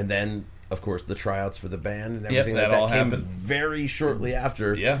 And then, of course, the tryouts for the band and Yep, everything that like all that came happened. very shortly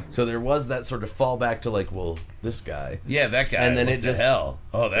after. Yeah. So there was that sort of fallback to like, well, this guy. Yeah, that guy. And then what it the just- hell?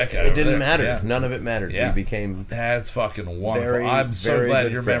 Oh, that guy. It over didn't there. matter. Yeah. None of it mattered. Yeah. We became. That's fucking wonderful. Very, I'm so very glad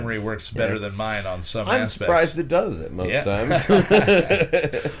good your friends. memory works better Yeah. than mine on some I'm aspects. surprised it does it most Yeah.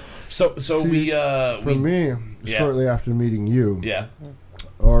 times. So See, for we me, Yeah. shortly after meeting you, yeah.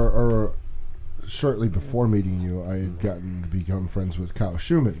 or shortly before meeting you, I had gotten to become friends with Kyle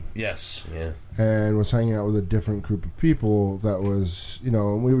Schumann Yes. yeah. and was hanging out with a different group of people that was,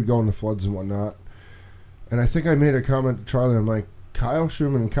 and we would go in the floods and whatnot. And I think I made a comment to Charlie. I'm like, Kyle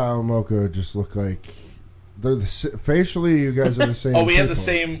Schumann and Kyle Mocha just look like they're facially. You guys are the same. Oh, we had the people.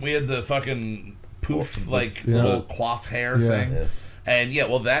 same. We had the fucking poof like Yeah. little coif hair Yeah. thing. Yeah. And yeah,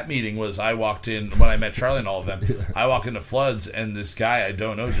 well, that meeting was I walked in when I met Charlie and all of them. I walk into Floods, and this guy I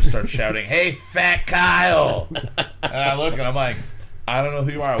don't know just starts shouting, "Hey, Fat Kyle!" And I look and I'm like, I don't know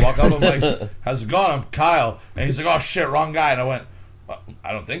who you are. I walk up, I'm like, "How's it going? I'm Kyle." And he's like, "Oh shit, wrong guy." And I went,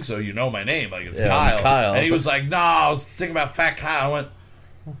 "I don't think so. You know my name. Like, it's Kyle." I'm Kyle. And he was like, "No, I was thinking about Fat Kyle." I went,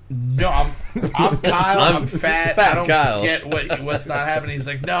 "No, I'm Kyle. I'm fat. I don't Kyle. get what's not happening." He's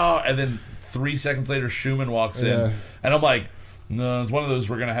like, "No." And then 3 seconds later, Schumann walks in, Yeah. and I'm like, "No, it's one of those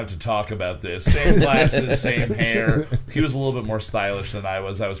we're gonna have to talk about this." Same glasses, same hair. He was a little bit more stylish than I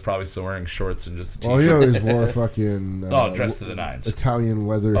was. I was probably still wearing shorts and just a t-shirt. Well, he always wore fucking dressed to the nines. Italian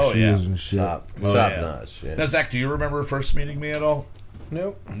leather Oh, shoes yeah. and shit. Top Oh, yeah. notch. Yeah. Now, Zach, do you remember first meeting me at all?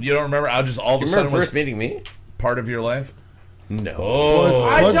 Nope. You don't remember? I just all of You a sudden remember was first meeting me? part of your life. No. Oh,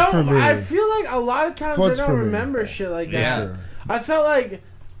 I Floods don't. for me. I feel like a lot of times Floods I for don't me. remember shit like that. Yeah. Sure. I felt like,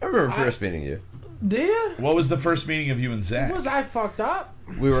 I remember first meeting you. do you? what was the first meeting of you and Zach? Was I fucked up?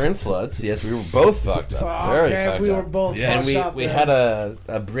 We were in Floods. Yes, we were both fucked up. Very Okay, fucked we up. were both Yeah. fucked And up. we then. had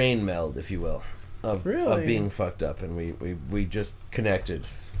a brain meld, if you will, of Really? being fucked up, and we just connected,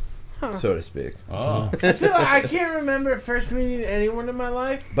 so to speak. Oh, I feel like I can't remember first meeting anyone in my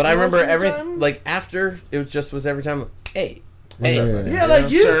life. But I remember most of the every time. like after it was every time. Hey, Yeah. Yeah, like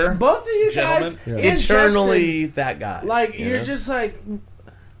you, Sir, both of you gentlemen. guys, Yeah. and internally that guy. Justin, like you you're know? just like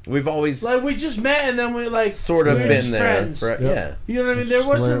we've always we just met and then we like sort of we were been just there. friends. For, Yep. yeah. You know what I mean? There Just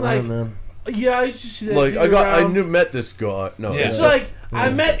lay wasn't it like on, man. yeah, I used to see that. Like dude I around. met this guy. No, Yeah. It's Yeah. like I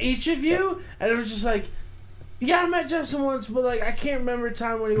met each of you, and it was just like, yeah, I met Justin once, but like I can't remember a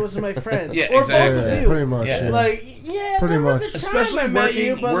time when he wasn't my friend. Yeah, or exactly. both Yeah, of you. pretty much. Yeah. Yeah. Like yeah, Pretty there was much. a time especially I met working,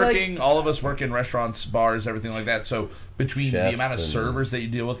 you, but working. All of us work in restaurants, bars, everything like that. So between the Chefs amount of and- servers that you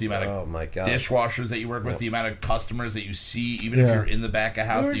deal with, the amount Oh of my god. dishwashers that you work with, the amount of customers that you see, even if Yeah. you're in the back of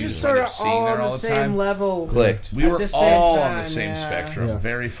house we were that you just just sort wind of up seeing all there on all the the same time. level. Clicked. We At were the same all on the time, same yeah. spectrum, Yeah.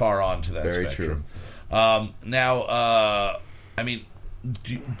 very far on to that Very spectrum. Now, I mean,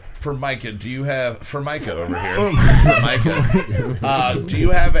 for Micah, do you have for Micah over here? For Micah, do you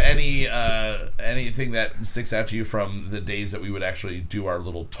have anything that sticks out to you from the days that we would actually do our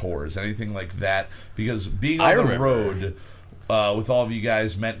little tours? Anything like that? Because being I on the remember. road. With all of you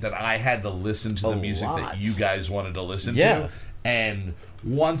guys meant that I had to listen to the A music that lot. you guys wanted to listen Yeah. to. And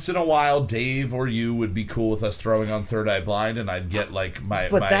once in a while, Dave or you would be cool with us throwing on Third Eye Blind, and I'd get like my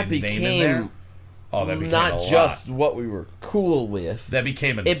But that name in there. became Oh, that became not a just lot. what we were cool with. That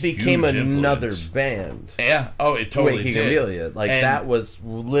became a It became huge another influence. band. Yeah. Oh, it totally Waking did. Amelia. Like And- that was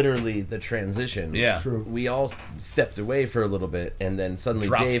literally the transition. Yeah. True. We all stepped away for a little bit, and then suddenly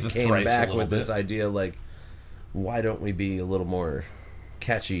Dropped Dave the came thrice a back little with this bit. idea like, why don't we be a little more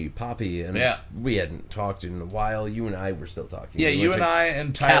catchy, poppy? And Yeah. we hadn't talked in a while. You and I were still talking. Yeah, We you went and to I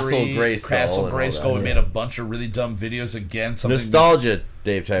and Castle Tyree, Grayskull Castle and all Grayskull, that, we yeah. made a bunch of really dumb videos again. Something Nostalgia,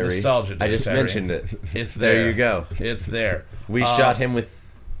 Dave Tyree. Nostalgia, I Dave just Tyree. mentioned it. It's there. There you go. It's there. We shot him with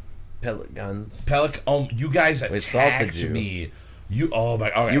pellet guns. You guys We assaulted attacked you. me. Oh my!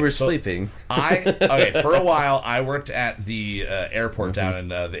 Okay, You were so sleeping. For a while I worked at the airport Mm-hmm. down in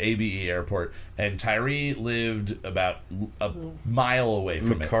the ABE airport, and Tyree lived about a mile away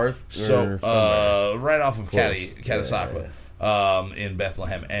from McCarth it. So or somewhere. right off of Close. Catasauqua, in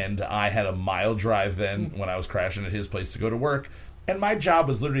Bethlehem, and I had a mile drive then when I was crashing at his place to go to work. And my job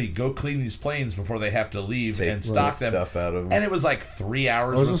was literally go clean these planes before they have to leave Take and stock them. stuff out of 'em. And it was like 3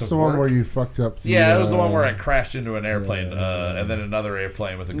 hours. Was worth this of the one work. where you fucked up? The, Yeah, it was the one where I crashed into an airplane, yeah. and then another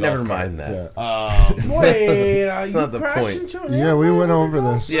airplane with a golf Never cart. mind that. Yeah. Wait, you not the crashed point. into an Yeah, we airplane went with a over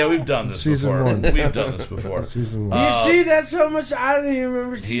golf this. Yeah, we've done this Season before. 1. We've done this before. Season 1. You see that so much? I don't even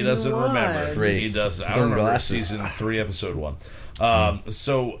remember season He doesn't 1. remember. Race. He doesn't. I don't remember Sunglasses. season 3, episode 1.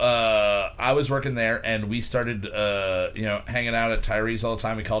 So I was working there, and we started, hanging out at Tyree's all the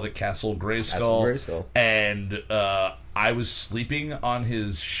time. We called it Castle Grayskull. Castle Grayskull. And I was sleeping on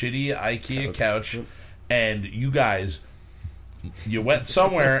his shitty IKEA couch, and you guys, you went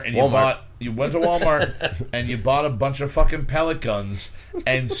somewhere and you went to Walmart and you bought a bunch of fucking pellet guns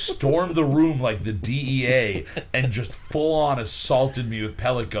and stormed the room like the DEA and just full on assaulted me with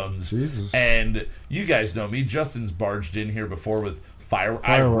pellet guns. Jesus. And you guys know me. Justin's barged in here before with I Fireworks,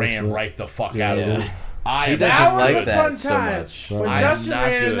 ran yeah. right the fuck out of him. He doesn't That was like a that fun so time. much. When I'm Justin not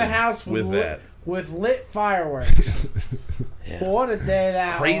ran in good the house with that. with lit fireworks. What a day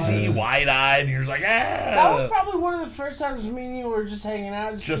that Crazy, was. wide-eyed, and you're just like, That was probably one of the first times me and you were just hanging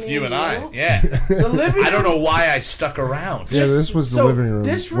out. just me you and you. I. Yeah. The living I don't room- know why I stuck around. Yeah, this was the So, living room.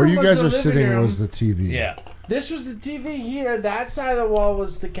 this Where room you was guys the are living sitting room. was the TV. Yeah. This was the TV here. That side of the wall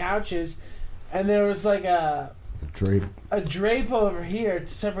was the couches, and there was like a Drape. drape over here to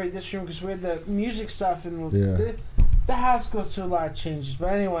separate this room because we had the music stuff and Yeah. the house goes through a lot of changes. But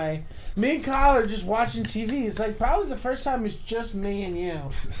anyway, me and Kyle are just watching TV. It's like probably the first time it's just me and you.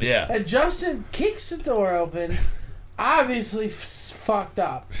 Yeah. And Justin kicks the door open, obviously fucked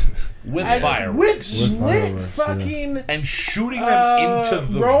up. With And fireworks. With lit fireworks, fucking and shooting them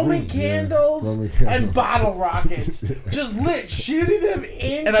into the Roman room. candles Roman candles. and bottle rockets. Just lit, shooting them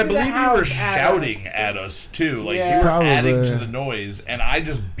into And I the believe you house were at shouting us. at us too. Like Yeah. you were Probably. adding to the noise, and I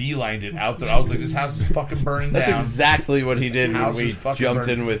just beelined it out there. I was like, "This house is fucking burning That's down." exactly what he This did when house we is fucking jumped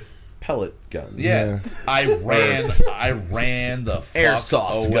burning. in with pellet guns. Yeah, I ran the fuck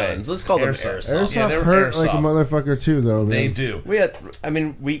Airsoft away. guns. Let's call them airsoft. Airsoft Yeah, they were hurt like a airsoft. motherfucker too, though. Man. They do. We had, I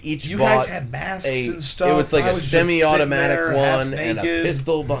mean, we each You bought guys had masks a, and stuff. It was like I a was just sitting semi-automatic there, half one and a naked.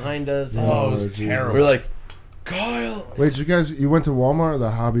 pistol behind us. Oh, it was geez. terrible. We were like, Kyle, Wait, you went to Walmart or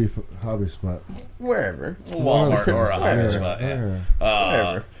the hobby spot? wherever. Walmart or a hobby Yeah, spot. Yeah.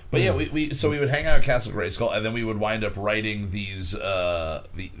 Whatever. But yeah, we so we would hang out at Castle Grayskull, and then we would wind up writing these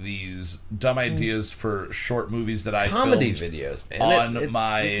these dumb ideas for short movies that I Comedy filmed videos, man. on It's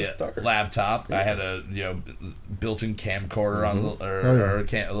my the start. laptop. I had a built-in camcorder on the, Oh, yeah. or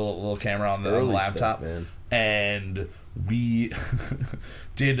a little camera on the Early laptop, stuff, man. and we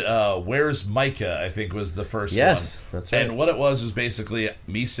did Where's Micah, I think was the first Yes, one. that's right. And what it was basically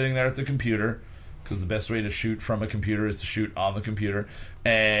me sitting there at the computer, because the best way to shoot from a computer is to shoot on the computer.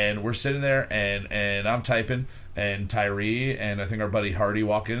 And we're sitting there, and I'm typing, and Tyree and I think our buddy Hardy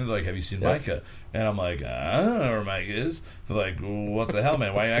walk in and they're like, "Have you seen Micah?" And I'm like, "I don't know where Micah is." They're like, "What the hell,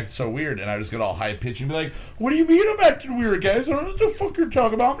 man? Why are you acting so weird?" And I just get all high pitched and be like, "What do you mean I'm acting weird, guys? I don't know what the fuck you're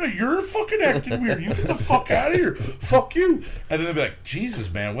talking about. I'm like, you're fucking acting weird. You get the fuck out of here. Fuck you." And then they'd be like,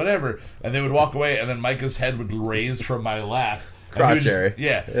 "Jesus, man, whatever." And they would walk away, and then Micah's head would raise from my lap. And he would Crotch area. just-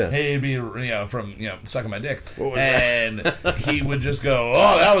 yeah. Yeah. Hey, he'd be, from, sucking my dick. And he would just go,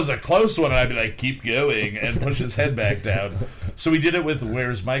 "Oh, that was a close one." And I'd be like, "Keep going," and push his head back down. So we did it with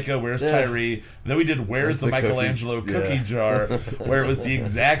Where's Micah, Where's Tyree. Then we did Where's the the cookie? Michelangelo cookie Yeah. jar, where it was the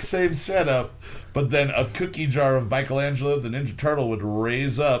exact same setup, but then a cookie jar of Michelangelo, the Ninja Turtle, would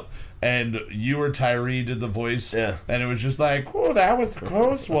raise up, and you or Tyree did the voice, Yeah. and it was just like, "Oh, that was a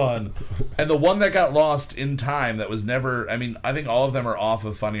close one." And the one that got lost in time, that was never, I mean, I think all of them are off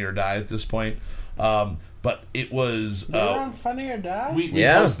of Funny or Die at this point, but it was, They were on Funny or Die? we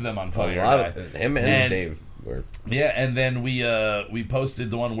Yeah. posted them on Funny A or lot Die. of him and, And- Dave were. Yeah, and then we posted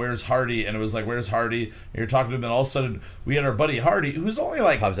the one Where's Hardy, and it was like, "Where's Hardy?" And you're talking to him, and all of a sudden we had our buddy Hardy, who's only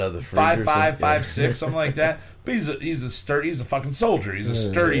like Popped out of the fridge or 5'5", something. 5'6", something like that. But he's a fucking soldier. He's a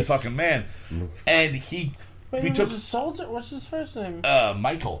sturdy yes. fucking man, and Wait, we he took was a soldier? What's his first name?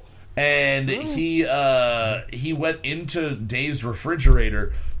 Michael, and he went into Dave's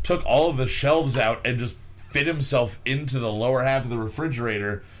refrigerator, took all of the shelves out, and just fit himself into the lower half of the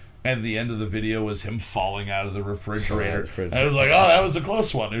refrigerator. And the end of the video was him falling out of the refrigerator. And I was like, "Oh, that was a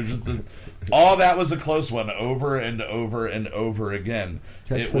close one." It was just that was a close one, over and over and over again.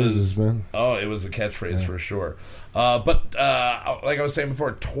 It was, Catchphrases, man. oh, it was a catchphrase for sure. But like I was saying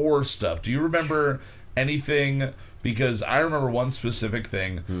before, tour stuff. Do you remember anything? Because I remember one specific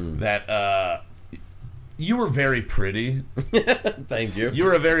thing that you were very pretty. Thank you. You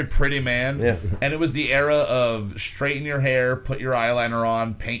were a very pretty man. Yeah. And it was the era of straighten your hair, put your eyeliner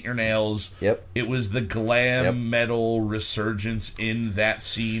on, paint your nails. Yep. It was the glam Yep. metal resurgence in that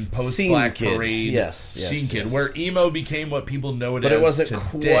scene, post Scene Black Kid. Parade. Yes, Scene Kid, yes. where emo became what people know it But as it wasn't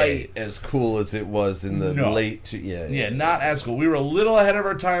today. quite as cool as it was in the No. late. Yeah, not as cool. We were a little ahead of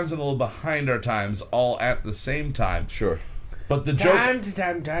our times and a little behind our times, all at the same time. Sure. But the joke, Time to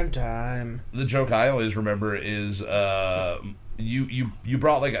time. the joke I always remember is you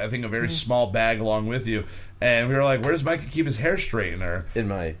brought like I think a very small bag along with you, and we were like, "Where's Micah keep his hair straightener?" In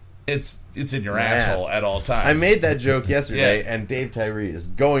my. It's in your My asshole ass. at all times. I made that joke yesterday, Yeah. and Dave Tyree is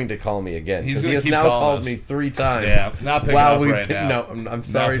going to call me again. He's Because he gonna has keep now calling called us. me 3 times. Yeah, not picking while up we've right been- now. No, I'm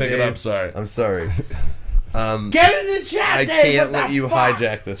sorry, not picking Dave. up. Sorry. I'm sorry. Get in the chat, I Dave! can't what let the you fuck?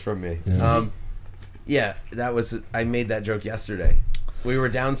 hijack this from me. Yeah, that was. I made that joke yesterday. We were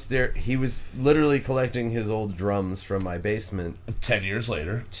downstairs. He was literally collecting his old drums from my basement 10 years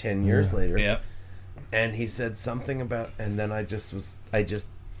later. 10 years later. Yeah. And he said something about, and then I just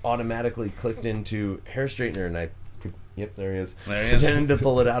automatically clicked into hair straightener, and yep, there he is. There he is. Pretending to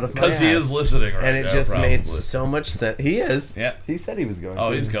pull it out of my Because he ass. is listening right And it now, just probably. made so much sense. He is. Yeah. He said he was going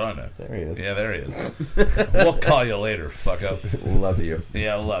Oh, to. he's gone now. There he is. Yeah, there he is. We'll call you later, fuck up. Love you.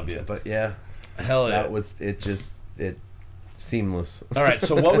 Yeah, I love you. But yeah, Hell yeah. that was, it seamless. All right,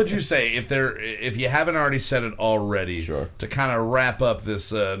 so what would you say if you haven't already said it already, Sure. to kind of wrap up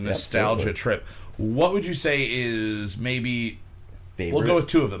this nostalgia Absolutely. trip? What would you say is maybe favorite. We'll go with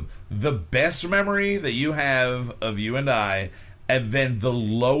two of them. The best memory that you have of you and I, and then the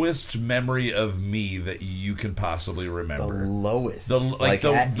lowest memory of me that you can possibly the remember. lowest. The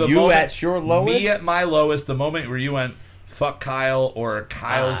You moment, at your lowest? Me at my lowest. The moment where you went, fuck Kyle, or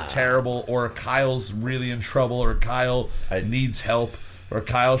Kyle's terrible, or Kyle's really in trouble, or Kyle needs help, or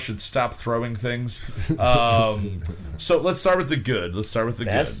Kyle should stop throwing things. So let's start with the good.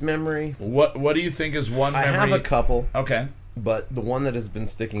 Best memory? What do you think is one I memory? have a couple. Okay. But the one that has been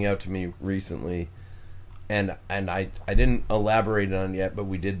sticking out to me recently, and I didn't elaborate on it yet, but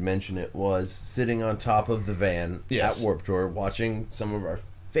we did mention it, was sitting on top of the van Yes. at Warped Tour, watching some of our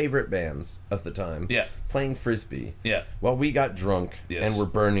favorite bands of the time Yeah. playing Frisbee. Yeah. While we got drunk Yes. and were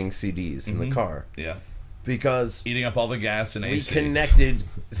burning CDs in the car. Yeah. Because Eating up all the gas and we AC. connected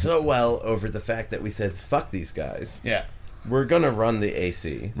so well over the fact that we said, fuck these guys. Yeah. We're going to run the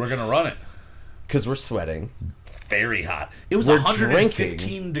AC. We're going to run it. Because we're sweating. Very hot. It was We're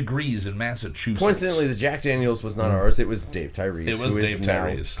 115 degrees in Massachusetts. Coincidentally, the Jack Daniels was not ours. It was Dave Tyrese. It was who is Dave now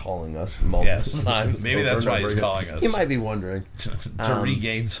Tyrese. calling us multiple Yes. times. Maybe over that's and why over he's again. calling us. You might be wondering. to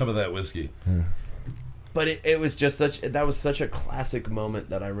regain some of that whiskey. But it was just that was such a classic moment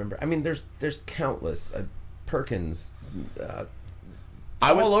that I remember. I mean, there's countless. Perkins,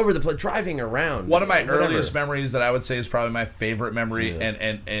 all over the place, driving around. One of my whatever. earliest memories that I would say is probably my favorite memory,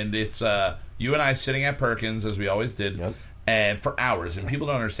 and it's you and I sitting at Perkins as we always did, Yep. and for hours. And people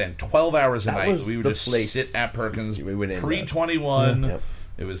don't understand. 12 hours a That night was we would the just place sit at Perkins. we would end up. Pre-21. Yep.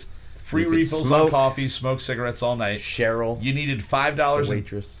 It was free You could refills smoke. on coffee, smoke cigarettes all night. Cheryl. You needed The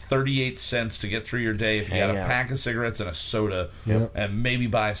waitress. $5.38 to get through your day if you Hang got a out. pack of cigarettes and a soda, Yep. and maybe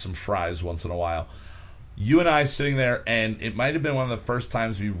buy some fries once in a while. You and I sitting there, and it might have been one of the first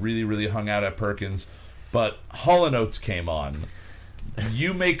times we really, really hung out at Perkins, but Hall & Oates came on.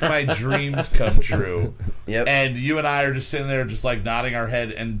 You Make My Dreams Come True. Yep. And you and I are just sitting there just like nodding our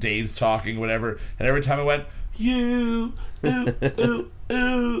head, and Dave's talking, whatever, and every time it went, you, ooh, ooh,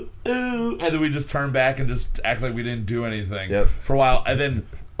 ooh, ooh, and then we just turned back and just act like we didn't do anything Yep. for a while, and then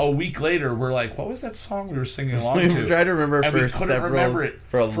a week later we're like, what was that song we were singing along We to? tried to remember and for we couldn't several- remember it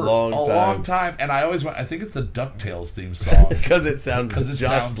for a long time. and I always went, I think it's the DuckTales theme song Because it sounds because it just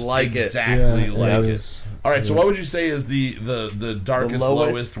sounds like it. exactly Yeah, like it it. is. All right, so what would you say is the darkest, The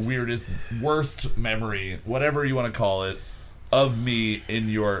lowest, lowest- weirdest, worst memory, whatever you want to call it, of me in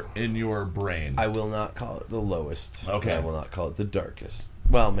your brain? I will not call it the lowest. Okay. And I will not call it the darkest.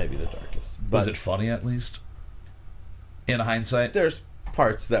 Well, maybe the darkest. But Was it funny at least? In hindsight, there's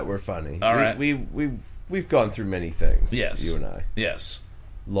parts that were funny. All right. We've gone through many things. Yes. You and I. yes,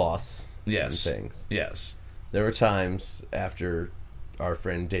 Loss. yes, And things. yes, There were times after our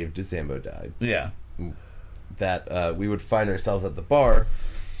friend Dave DeZambo died yeah, that we would find ourselves at the bar,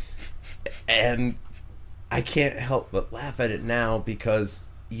 and I can't help but laugh at it now because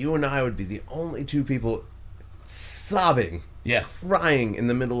you and I would be the only two people sobbing, yeah, crying in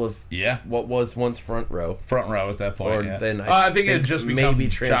the middle of yeah. what was once front row. Front row at that point. Or yeah. then I think it think just maybe maybe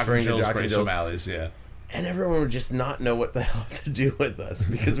Jock and transferring to Jill's, Jock and Grace Jill's. O'Malley's. Yeah, And everyone would just not know what the hell to do with us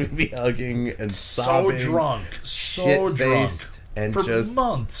because we'd be hugging and so sobbing. drunk, so drunk shit-faced, and for just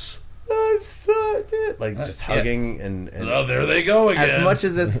months. I'm so dead. Like just yeah. hugging and Oh, there they go again. as much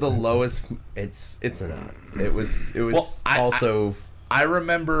as it's the lowest, it's not. It was Well, also I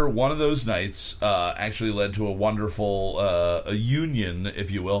remember one of those nights actually led to a wonderful a union,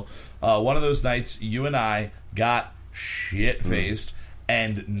 if you will. One of those nights, you and I got shit-faced,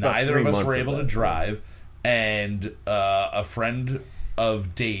 and neither 3 of us were months able of to that. drive. And a friend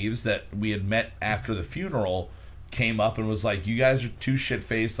of Dave's that we had met after the funeral came up and was like, "You guys are too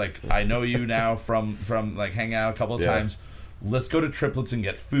shit-faced. Like, I know you now from like hanging out a couple of Yeah. times. Let's go to Triplets and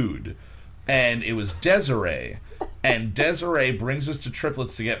get food." And it was Desiree. And Desiree brings us to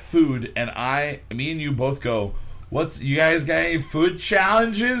Triplets to get food, and me and you both go, you guys got any food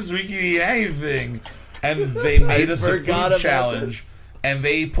challenges? We can eat anything. And they made us a forgot food about challenge, and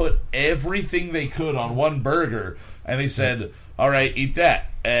they put everything they could on one burger, and they said, all right, eat that.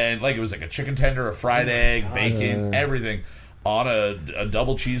 And like it was like a chicken tender, a fried egg, bacon, everything on a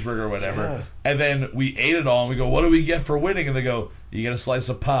double cheeseburger or whatever. Yeah. And then we ate it all, and we go, what do we get for winning? And they go, you get a slice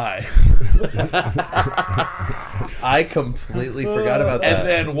of pie. I completely forgot about that. And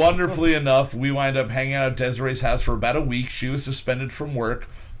then, wonderfully enough, we wind up hanging out at Desiree's house for about a week. She was suspended from work.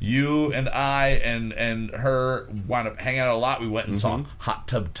 You and I and her wound up hanging out a lot. We went and saw Hot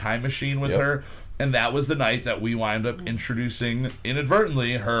Tub Time Machine with Yep. her. And that was the night that we wind up introducing,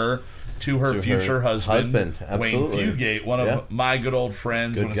 inadvertently, her to her future husband, Wayne absolutely. Fugate, one of my good old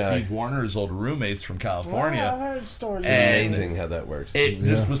friends, Good one guy. of Steve Warner's old roommates from Well, California. I've heard stories. And- Amazing how that works. It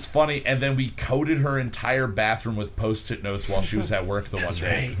just was funny, and then we coated her entire bathroom with Post-it notes while she was at work the one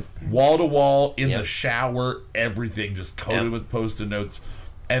day. Wall to wall, in the shower, everything just coated with Post-it notes.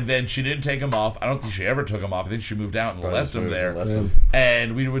 And then she didn't take them off. I don't think she ever took them off. I think she moved out and left them there.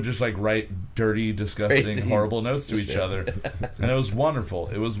 And we would just like write dirty, disgusting, Crazy. horrible notes to each other. And it was wonderful.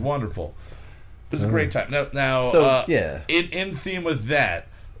 It was wonderful. It was a great time. Now So, yeah. in theme with that,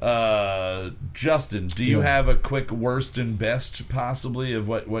 Justin, do you have a quick worst and best, possibly, of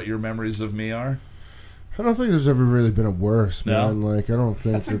what your memories of me are? I don't think there's ever really been a worse, No? man. Like, I don't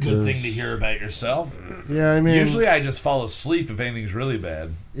think That's a that good there's- thing to hear about yourself. Yeah, I mean, Usually I just fall asleep if anything's really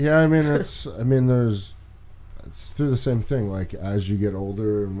bad. yeah, I mean, it's through the same thing. Like, as you get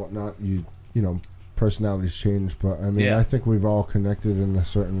older and whatnot, you know, personalities change. But I mean, Yeah. I think we've all connected in a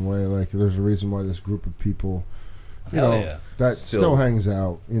certain way. Like, there's a reason why this group of people, you Hell know, yeah. that Still still hangs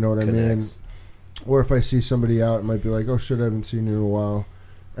out. You know what I mean? Connects. Or if I see somebody out, it might be like, oh shit, I haven't seen you in a while,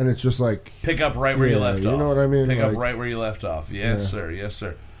 and it's just like, Pick up right where you Yeah, left you off. know what I mean? Pick up Like- right where you left off. Yes, Yeah. sir. Yes,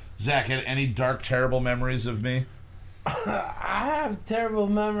 sir. Zach, any dark, terrible memories of me? I have terrible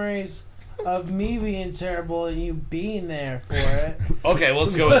memories of me being terrible and you being there for it. Okay, well,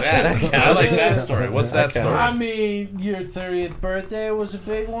 let's go with that. I like that story. What's that story? I mean, your 30th birthday was a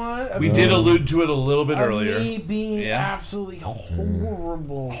big one. We did allude to it a little bit Of earlier. me being Yeah. absolutely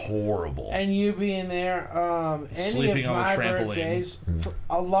horrible. Horrible. And you being there, any Sleeping of on the my trampoline. birthdays,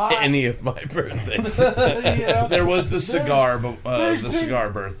 a lot. Any of my birthdays. You know, There was the cigar, there's the been-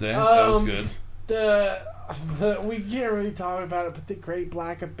 cigar birthday. That was good. we can't really talk about it, but the Great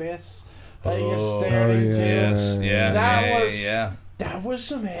Black Abyss that you're Oh, staring yeah. to. Yes, yeah, That yeah, was- yeah. That was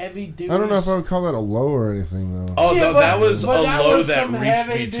some heavy duty. I don't know if I would call that a low or anything though. Oh, Yeah, no, but- that was a but that low was that some reached me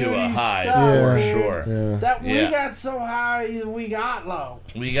to a heavy-duty high, stuff, for dude. sure. Yeah. That we Yeah. got so high, we got low.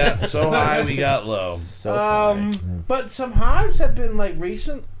 We got so high, we got low. So high. But some highs have been like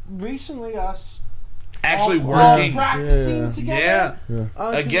recently us Actually all working. practicing Yeah. together. Yeah.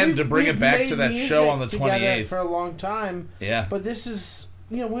 'Cause Again, to bring it we've back made to that music show on the together 28th. for a long time. Yeah. But this is,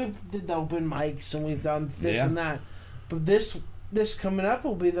 we've did the open mics and we've done this Yeah. and that. But this coming up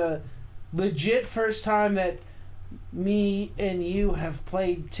will be the legit first time that me and you have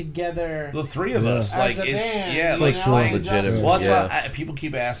played together. The three of us, As like a it's band, yeah, you like know, sure. like Legitimate. just- well, that's Yeah. why people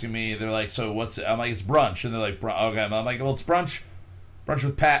keep asking me. They're like, "So what's?" I'm like, "It's brunch," and they're like, "Okay." I'm like, "Well, it's brunch, brunch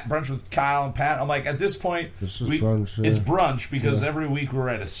with Pat, brunch with Kyle and Pat." I'm like, at this point, This is brunch, yeah. it's brunch because Yeah. every week we're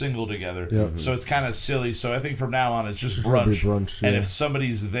at a single together, Yeah. so it's kind of silly. So I think from now on, it's just gonna be brunch. brunch, And yeah. if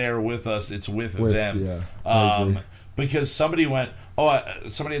somebody's there with us, it's with them. Yeah, I agree. Because somebody went,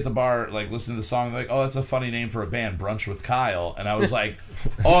 somebody at the bar like listened to the song, like, "Oh, that's a funny name for a band, Brunch with Kyle," and I was like,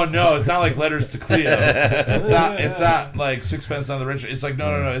 "Oh no, it's not like Letters to Cleo. It's not like Sixpence None the Richer. It's like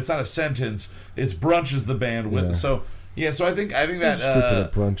no, it's not a sentence. It's Brunch is the band with Yeah. so." Yeah, so I think that Just keep it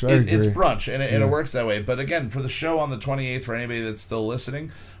at brunch. I it's agree. brunch and it works that way. But again, for the show on the 28th, for anybody that's still listening,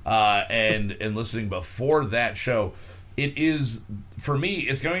 and listening before that show, it is for me.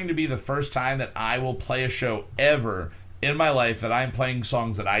 It's going to be the first time that I will play a show ever in my life that I'm playing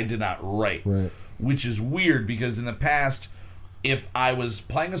songs that I did not write, Right. which is weird because in the past, if I was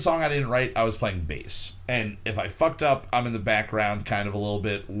playing a song I didn't write, I was playing bass. And if I fucked up, I'm in the background kind of a little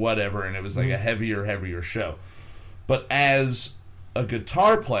bit, whatever, and it was like a heavier show. But as a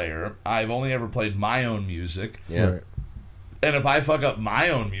guitar player, I've only ever played my own music. Yeah. Right. And if I fuck up my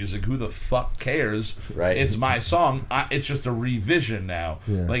own music, who the fuck cares? Right. It's my song. It's just a revision now.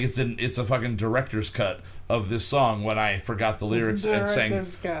 Yeah. Like it's a fucking director's cut of this song when I forgot the lyrics and sang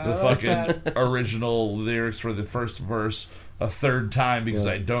Director's cut. the I like fucking original lyrics for the first verse a third time because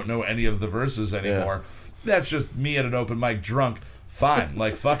I don't know any of the verses anymore. That's just me at an open mic drunk. Fine.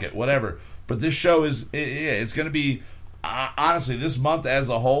 Like, fuck it. Whatever. But this show it's going to be, honestly, this month as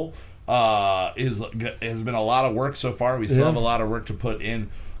a whole has been a lot of work so far. We still have a lot of work to put in.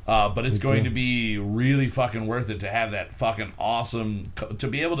 But it's going to be really fucking worth it to have that fucking awesome, to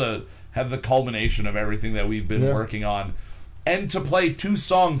be able to have the culmination of everything that we've been working on. And to play two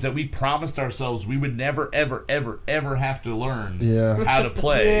songs that we promised ourselves we would never, ever, ever, ever have to learn how to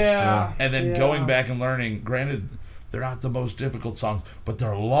play. Yeah. And then going back and learning, granted, they're not the most difficult songs, but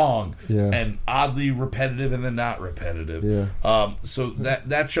they're long and oddly repetitive and then not repetitive. Yeah. So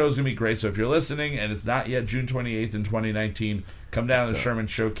that show's going to be great. So if you're listening and it's not yet June 28th in 2019, come down to the Sherman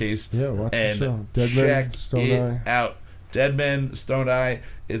Showcase Yeah, watch the and show. Dead Men, check Stoned it Eye. out. Dead Men, Stoned Eye.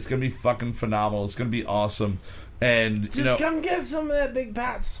 It's going to be fucking phenomenal. It's going to be awesome. And, Just come get some of that Big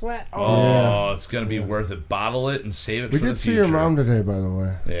Pat Sweat. it's going to be worth it. Bottle it and save it We for the did see future. your mom today, by the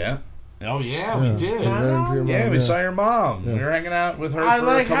way. Yeah? Oh, yeah, we did. We ran into your Yeah, mom, we saw your mom. Yeah. We were hanging out with her I for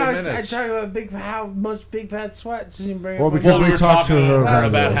like a couple how minutes. I talk about how much Big Pat sweats and you bring Well, up because we we were talked to talking her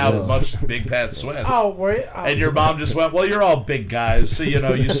about it, how yeah. much Big Pat sweats. Oh, were you? Oh. And your mom just went, well, you're all big guys, so, you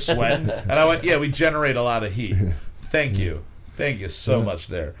know, you sweat. And I went, yeah, we generate a lot of heat. Thank you. Thank you so much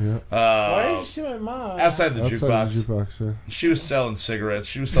there. Why did you see my mom? Outside the Outside jukebox. the jukebox, yeah. She was selling cigarettes.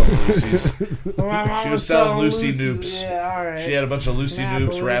 She was selling Lucy's. My mom She was selling Lucy Lucy's- Noops. Yeah, all right. She had a bunch of Lucy Nah, Noops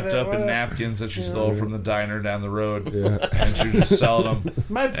believe wrapped it, up in whatever. napkins that she stole from the diner down the road. Yeah. And she was just selling them.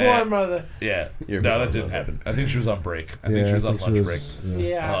 My poor mother. Yeah. Your No, mom that didn't was- happen. I think she was on break. I think Yeah, she was on lunch was- break.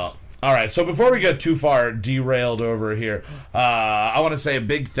 Yeah. All right, so before we get too far derailed over here, I want to say a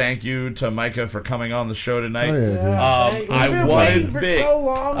big thank you to Micah for coming on the show tonight. Oh, yeah, dude. We've I been wanted waiting for big. so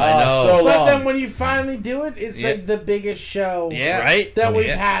long. I know. So But long. then when you finally do it, it's Yeah. like the biggest show Yeah. Right? that we've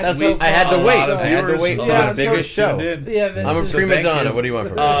Yeah. had. That's so I had to far. wait. A lot of I had to viewers, wait a for lot the of biggest viewers tuned show. in. Yeah, this I'm a is So prima thank donna. you. What do you want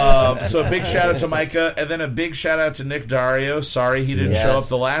from me? So a big shout out to Micah, and then a big shout out to Nick Dario. Sorry he didn't show Yes. up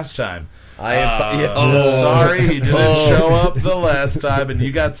the last time. Sorry, Sorry he didn't show up the last time, and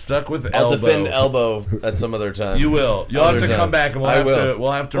you got stuck with I'll Elbow. defend Elbow at some other time. You will. You'll have Other to time. come back, and we'll I have will. to.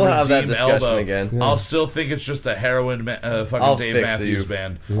 We'll have to We'll have that redeem discussion Elbow again. Yeah. I'll still think it's just a heroin fucking I'll Dave fix Matthews you.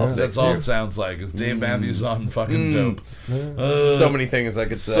 band. I'll That's fix all you. it sounds like. Is Dave Matthews on fucking dope? So many things I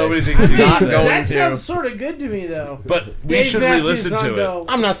could say. So many things. you Not can say. going that to. sounds sort of good to me, though. But we Dave should Matthews re-listen on to it.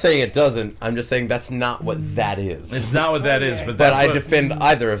 dope. I'm not saying it doesn't. I'm just saying that's not what that is. It's not what that is, Okay. but but that's I what, defend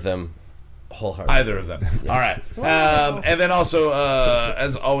either of them wholeheartedly. either of them. All right. And then also,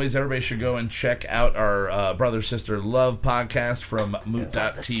 as always, everybody should go and check out our Brother Sister Love podcast from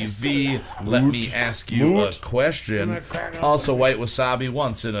Moot.tv. Let me ask you a question. Also, White Wasabi,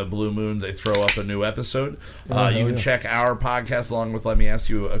 once in a blue moon, they throw up a new episode. You can check our podcast along with Let Me Ask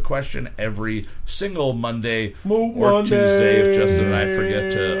You a Question every single Monday Moot or Monday. Tuesday if Justin and I forget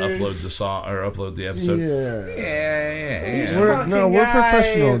to upload the song or upload the episode. Yeah. Yeah. We're Fucking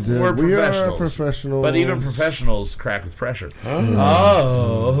professional, guys. dude. We're We are professionals. professional. But even professionals crack with pressure.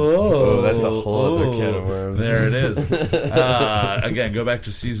 Oh, that's a whole other can of worms. There it is. Again, go back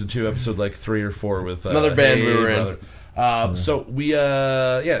to season 2, episode like 3 or 4 with Another band Hey we were in. Brother. So we,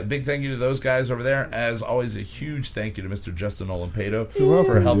 big thank you to those guys over there. As always, a huge thank you to Mr. Justin Olampado welcome,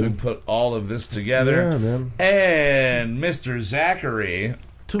 for helping dude. put all of this together. Yeah, man. And Mr. Zachary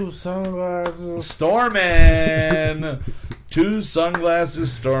 2 sunglasses. Stormin'. 2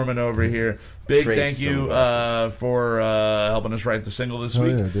 sunglasses storming over here. Big Trace thank you sunglasses. for helping us write the single this Oh,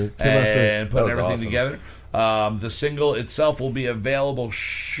 week yeah, dude. Came out great. and putting That was everything awesome. together. The single itself will be available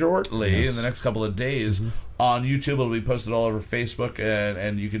shortly in the next couple of days Mm-hmm. on YouTube. It'll be posted all over Facebook,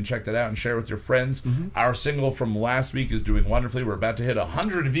 and you can check that out and share with your friends. Mm-hmm. Our single from last week is doing wonderfully. We're about to hit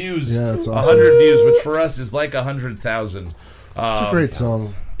 100 views. Yeah, it's awesome. 100 views, which for us is like 100,000. It's a great song.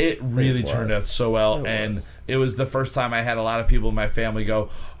 It really turned out so well, and it was the first time I had a lot of people in my family go,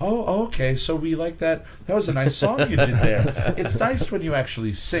 "Oh, okay, so we like that. That was a nice song you did there. It's nice when you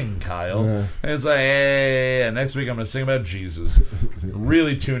actually sing, Kyle." Yeah. And it's like, hey, and next week I'm going to sing about Jesus.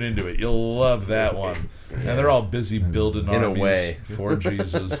 Really tune into it. You'll love that one. And they're all busy building In a armies way. for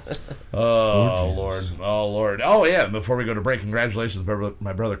Jesus. Oh, Lord. Oh, Lord. Oh, yeah, and before we go to break, congratulations.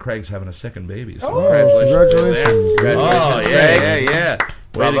 My brother Craig's having a second baby. So congratulations. to him there. Congratulations. Oh, yeah.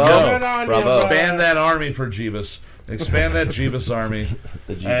 Way to Bravo. go. Good on you, Bravo. bud. Expand that army for Jeebus. Expand that Jeebus army.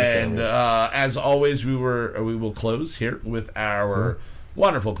 The Jeebus And army. as always, we will close here with our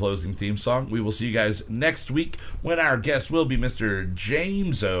wonderful closing theme song. We will see you guys next week when our guest will be Mr.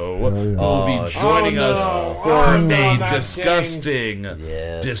 James-O, who will be joining Oh, no. us for Oh, no, a not disgusting,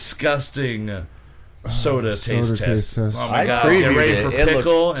 Yes. disgusting soda taste test. taste test. Oh my I God! Get previewed ready it. for It looks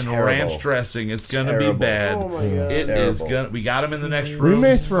pickle and terrible. ranch dressing. It's gonna be Terrible. bad. Oh, my God. It is Terrible. gonna. We got him in the next We room.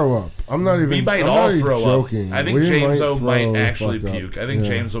 may throw up. I'm not even. We might I'm all not even throw joking. up. I think We James-O throw might the actually fuck up. puke. I think Yeah.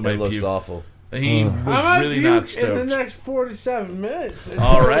 James-O It might looks puke. awful. He I was might really puke not in the stoked. next 47 minutes.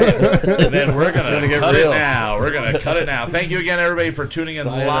 All right, then we're gonna get cut it real. now. We're gonna cut it now. Thank you again, everybody, for tuning in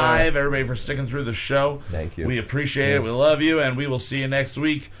live. Everybody for sticking through the show. Thank you. We appreciate it. We love you, and we will see you next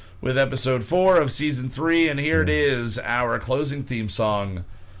week with episode 4 of season 3. And here it is, our closing theme song.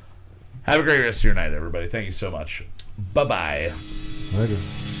 Have a great rest of your night, everybody. Thank you so much. Bye bye. Later.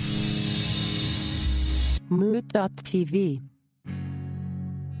 Mood.tv.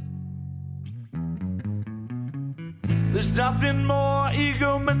 There's nothing more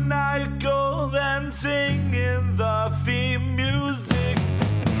egomaniacal than singing the theme music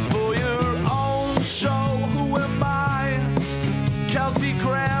for your own show. Who am I? Kelsey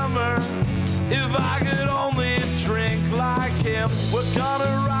Grammer. If I could only drink like him, we're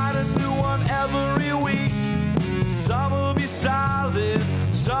gonna write a new one every week. Some will be solid,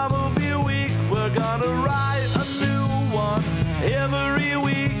 some will be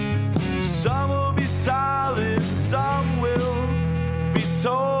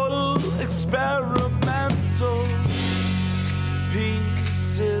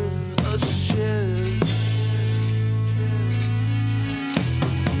pieces of shit.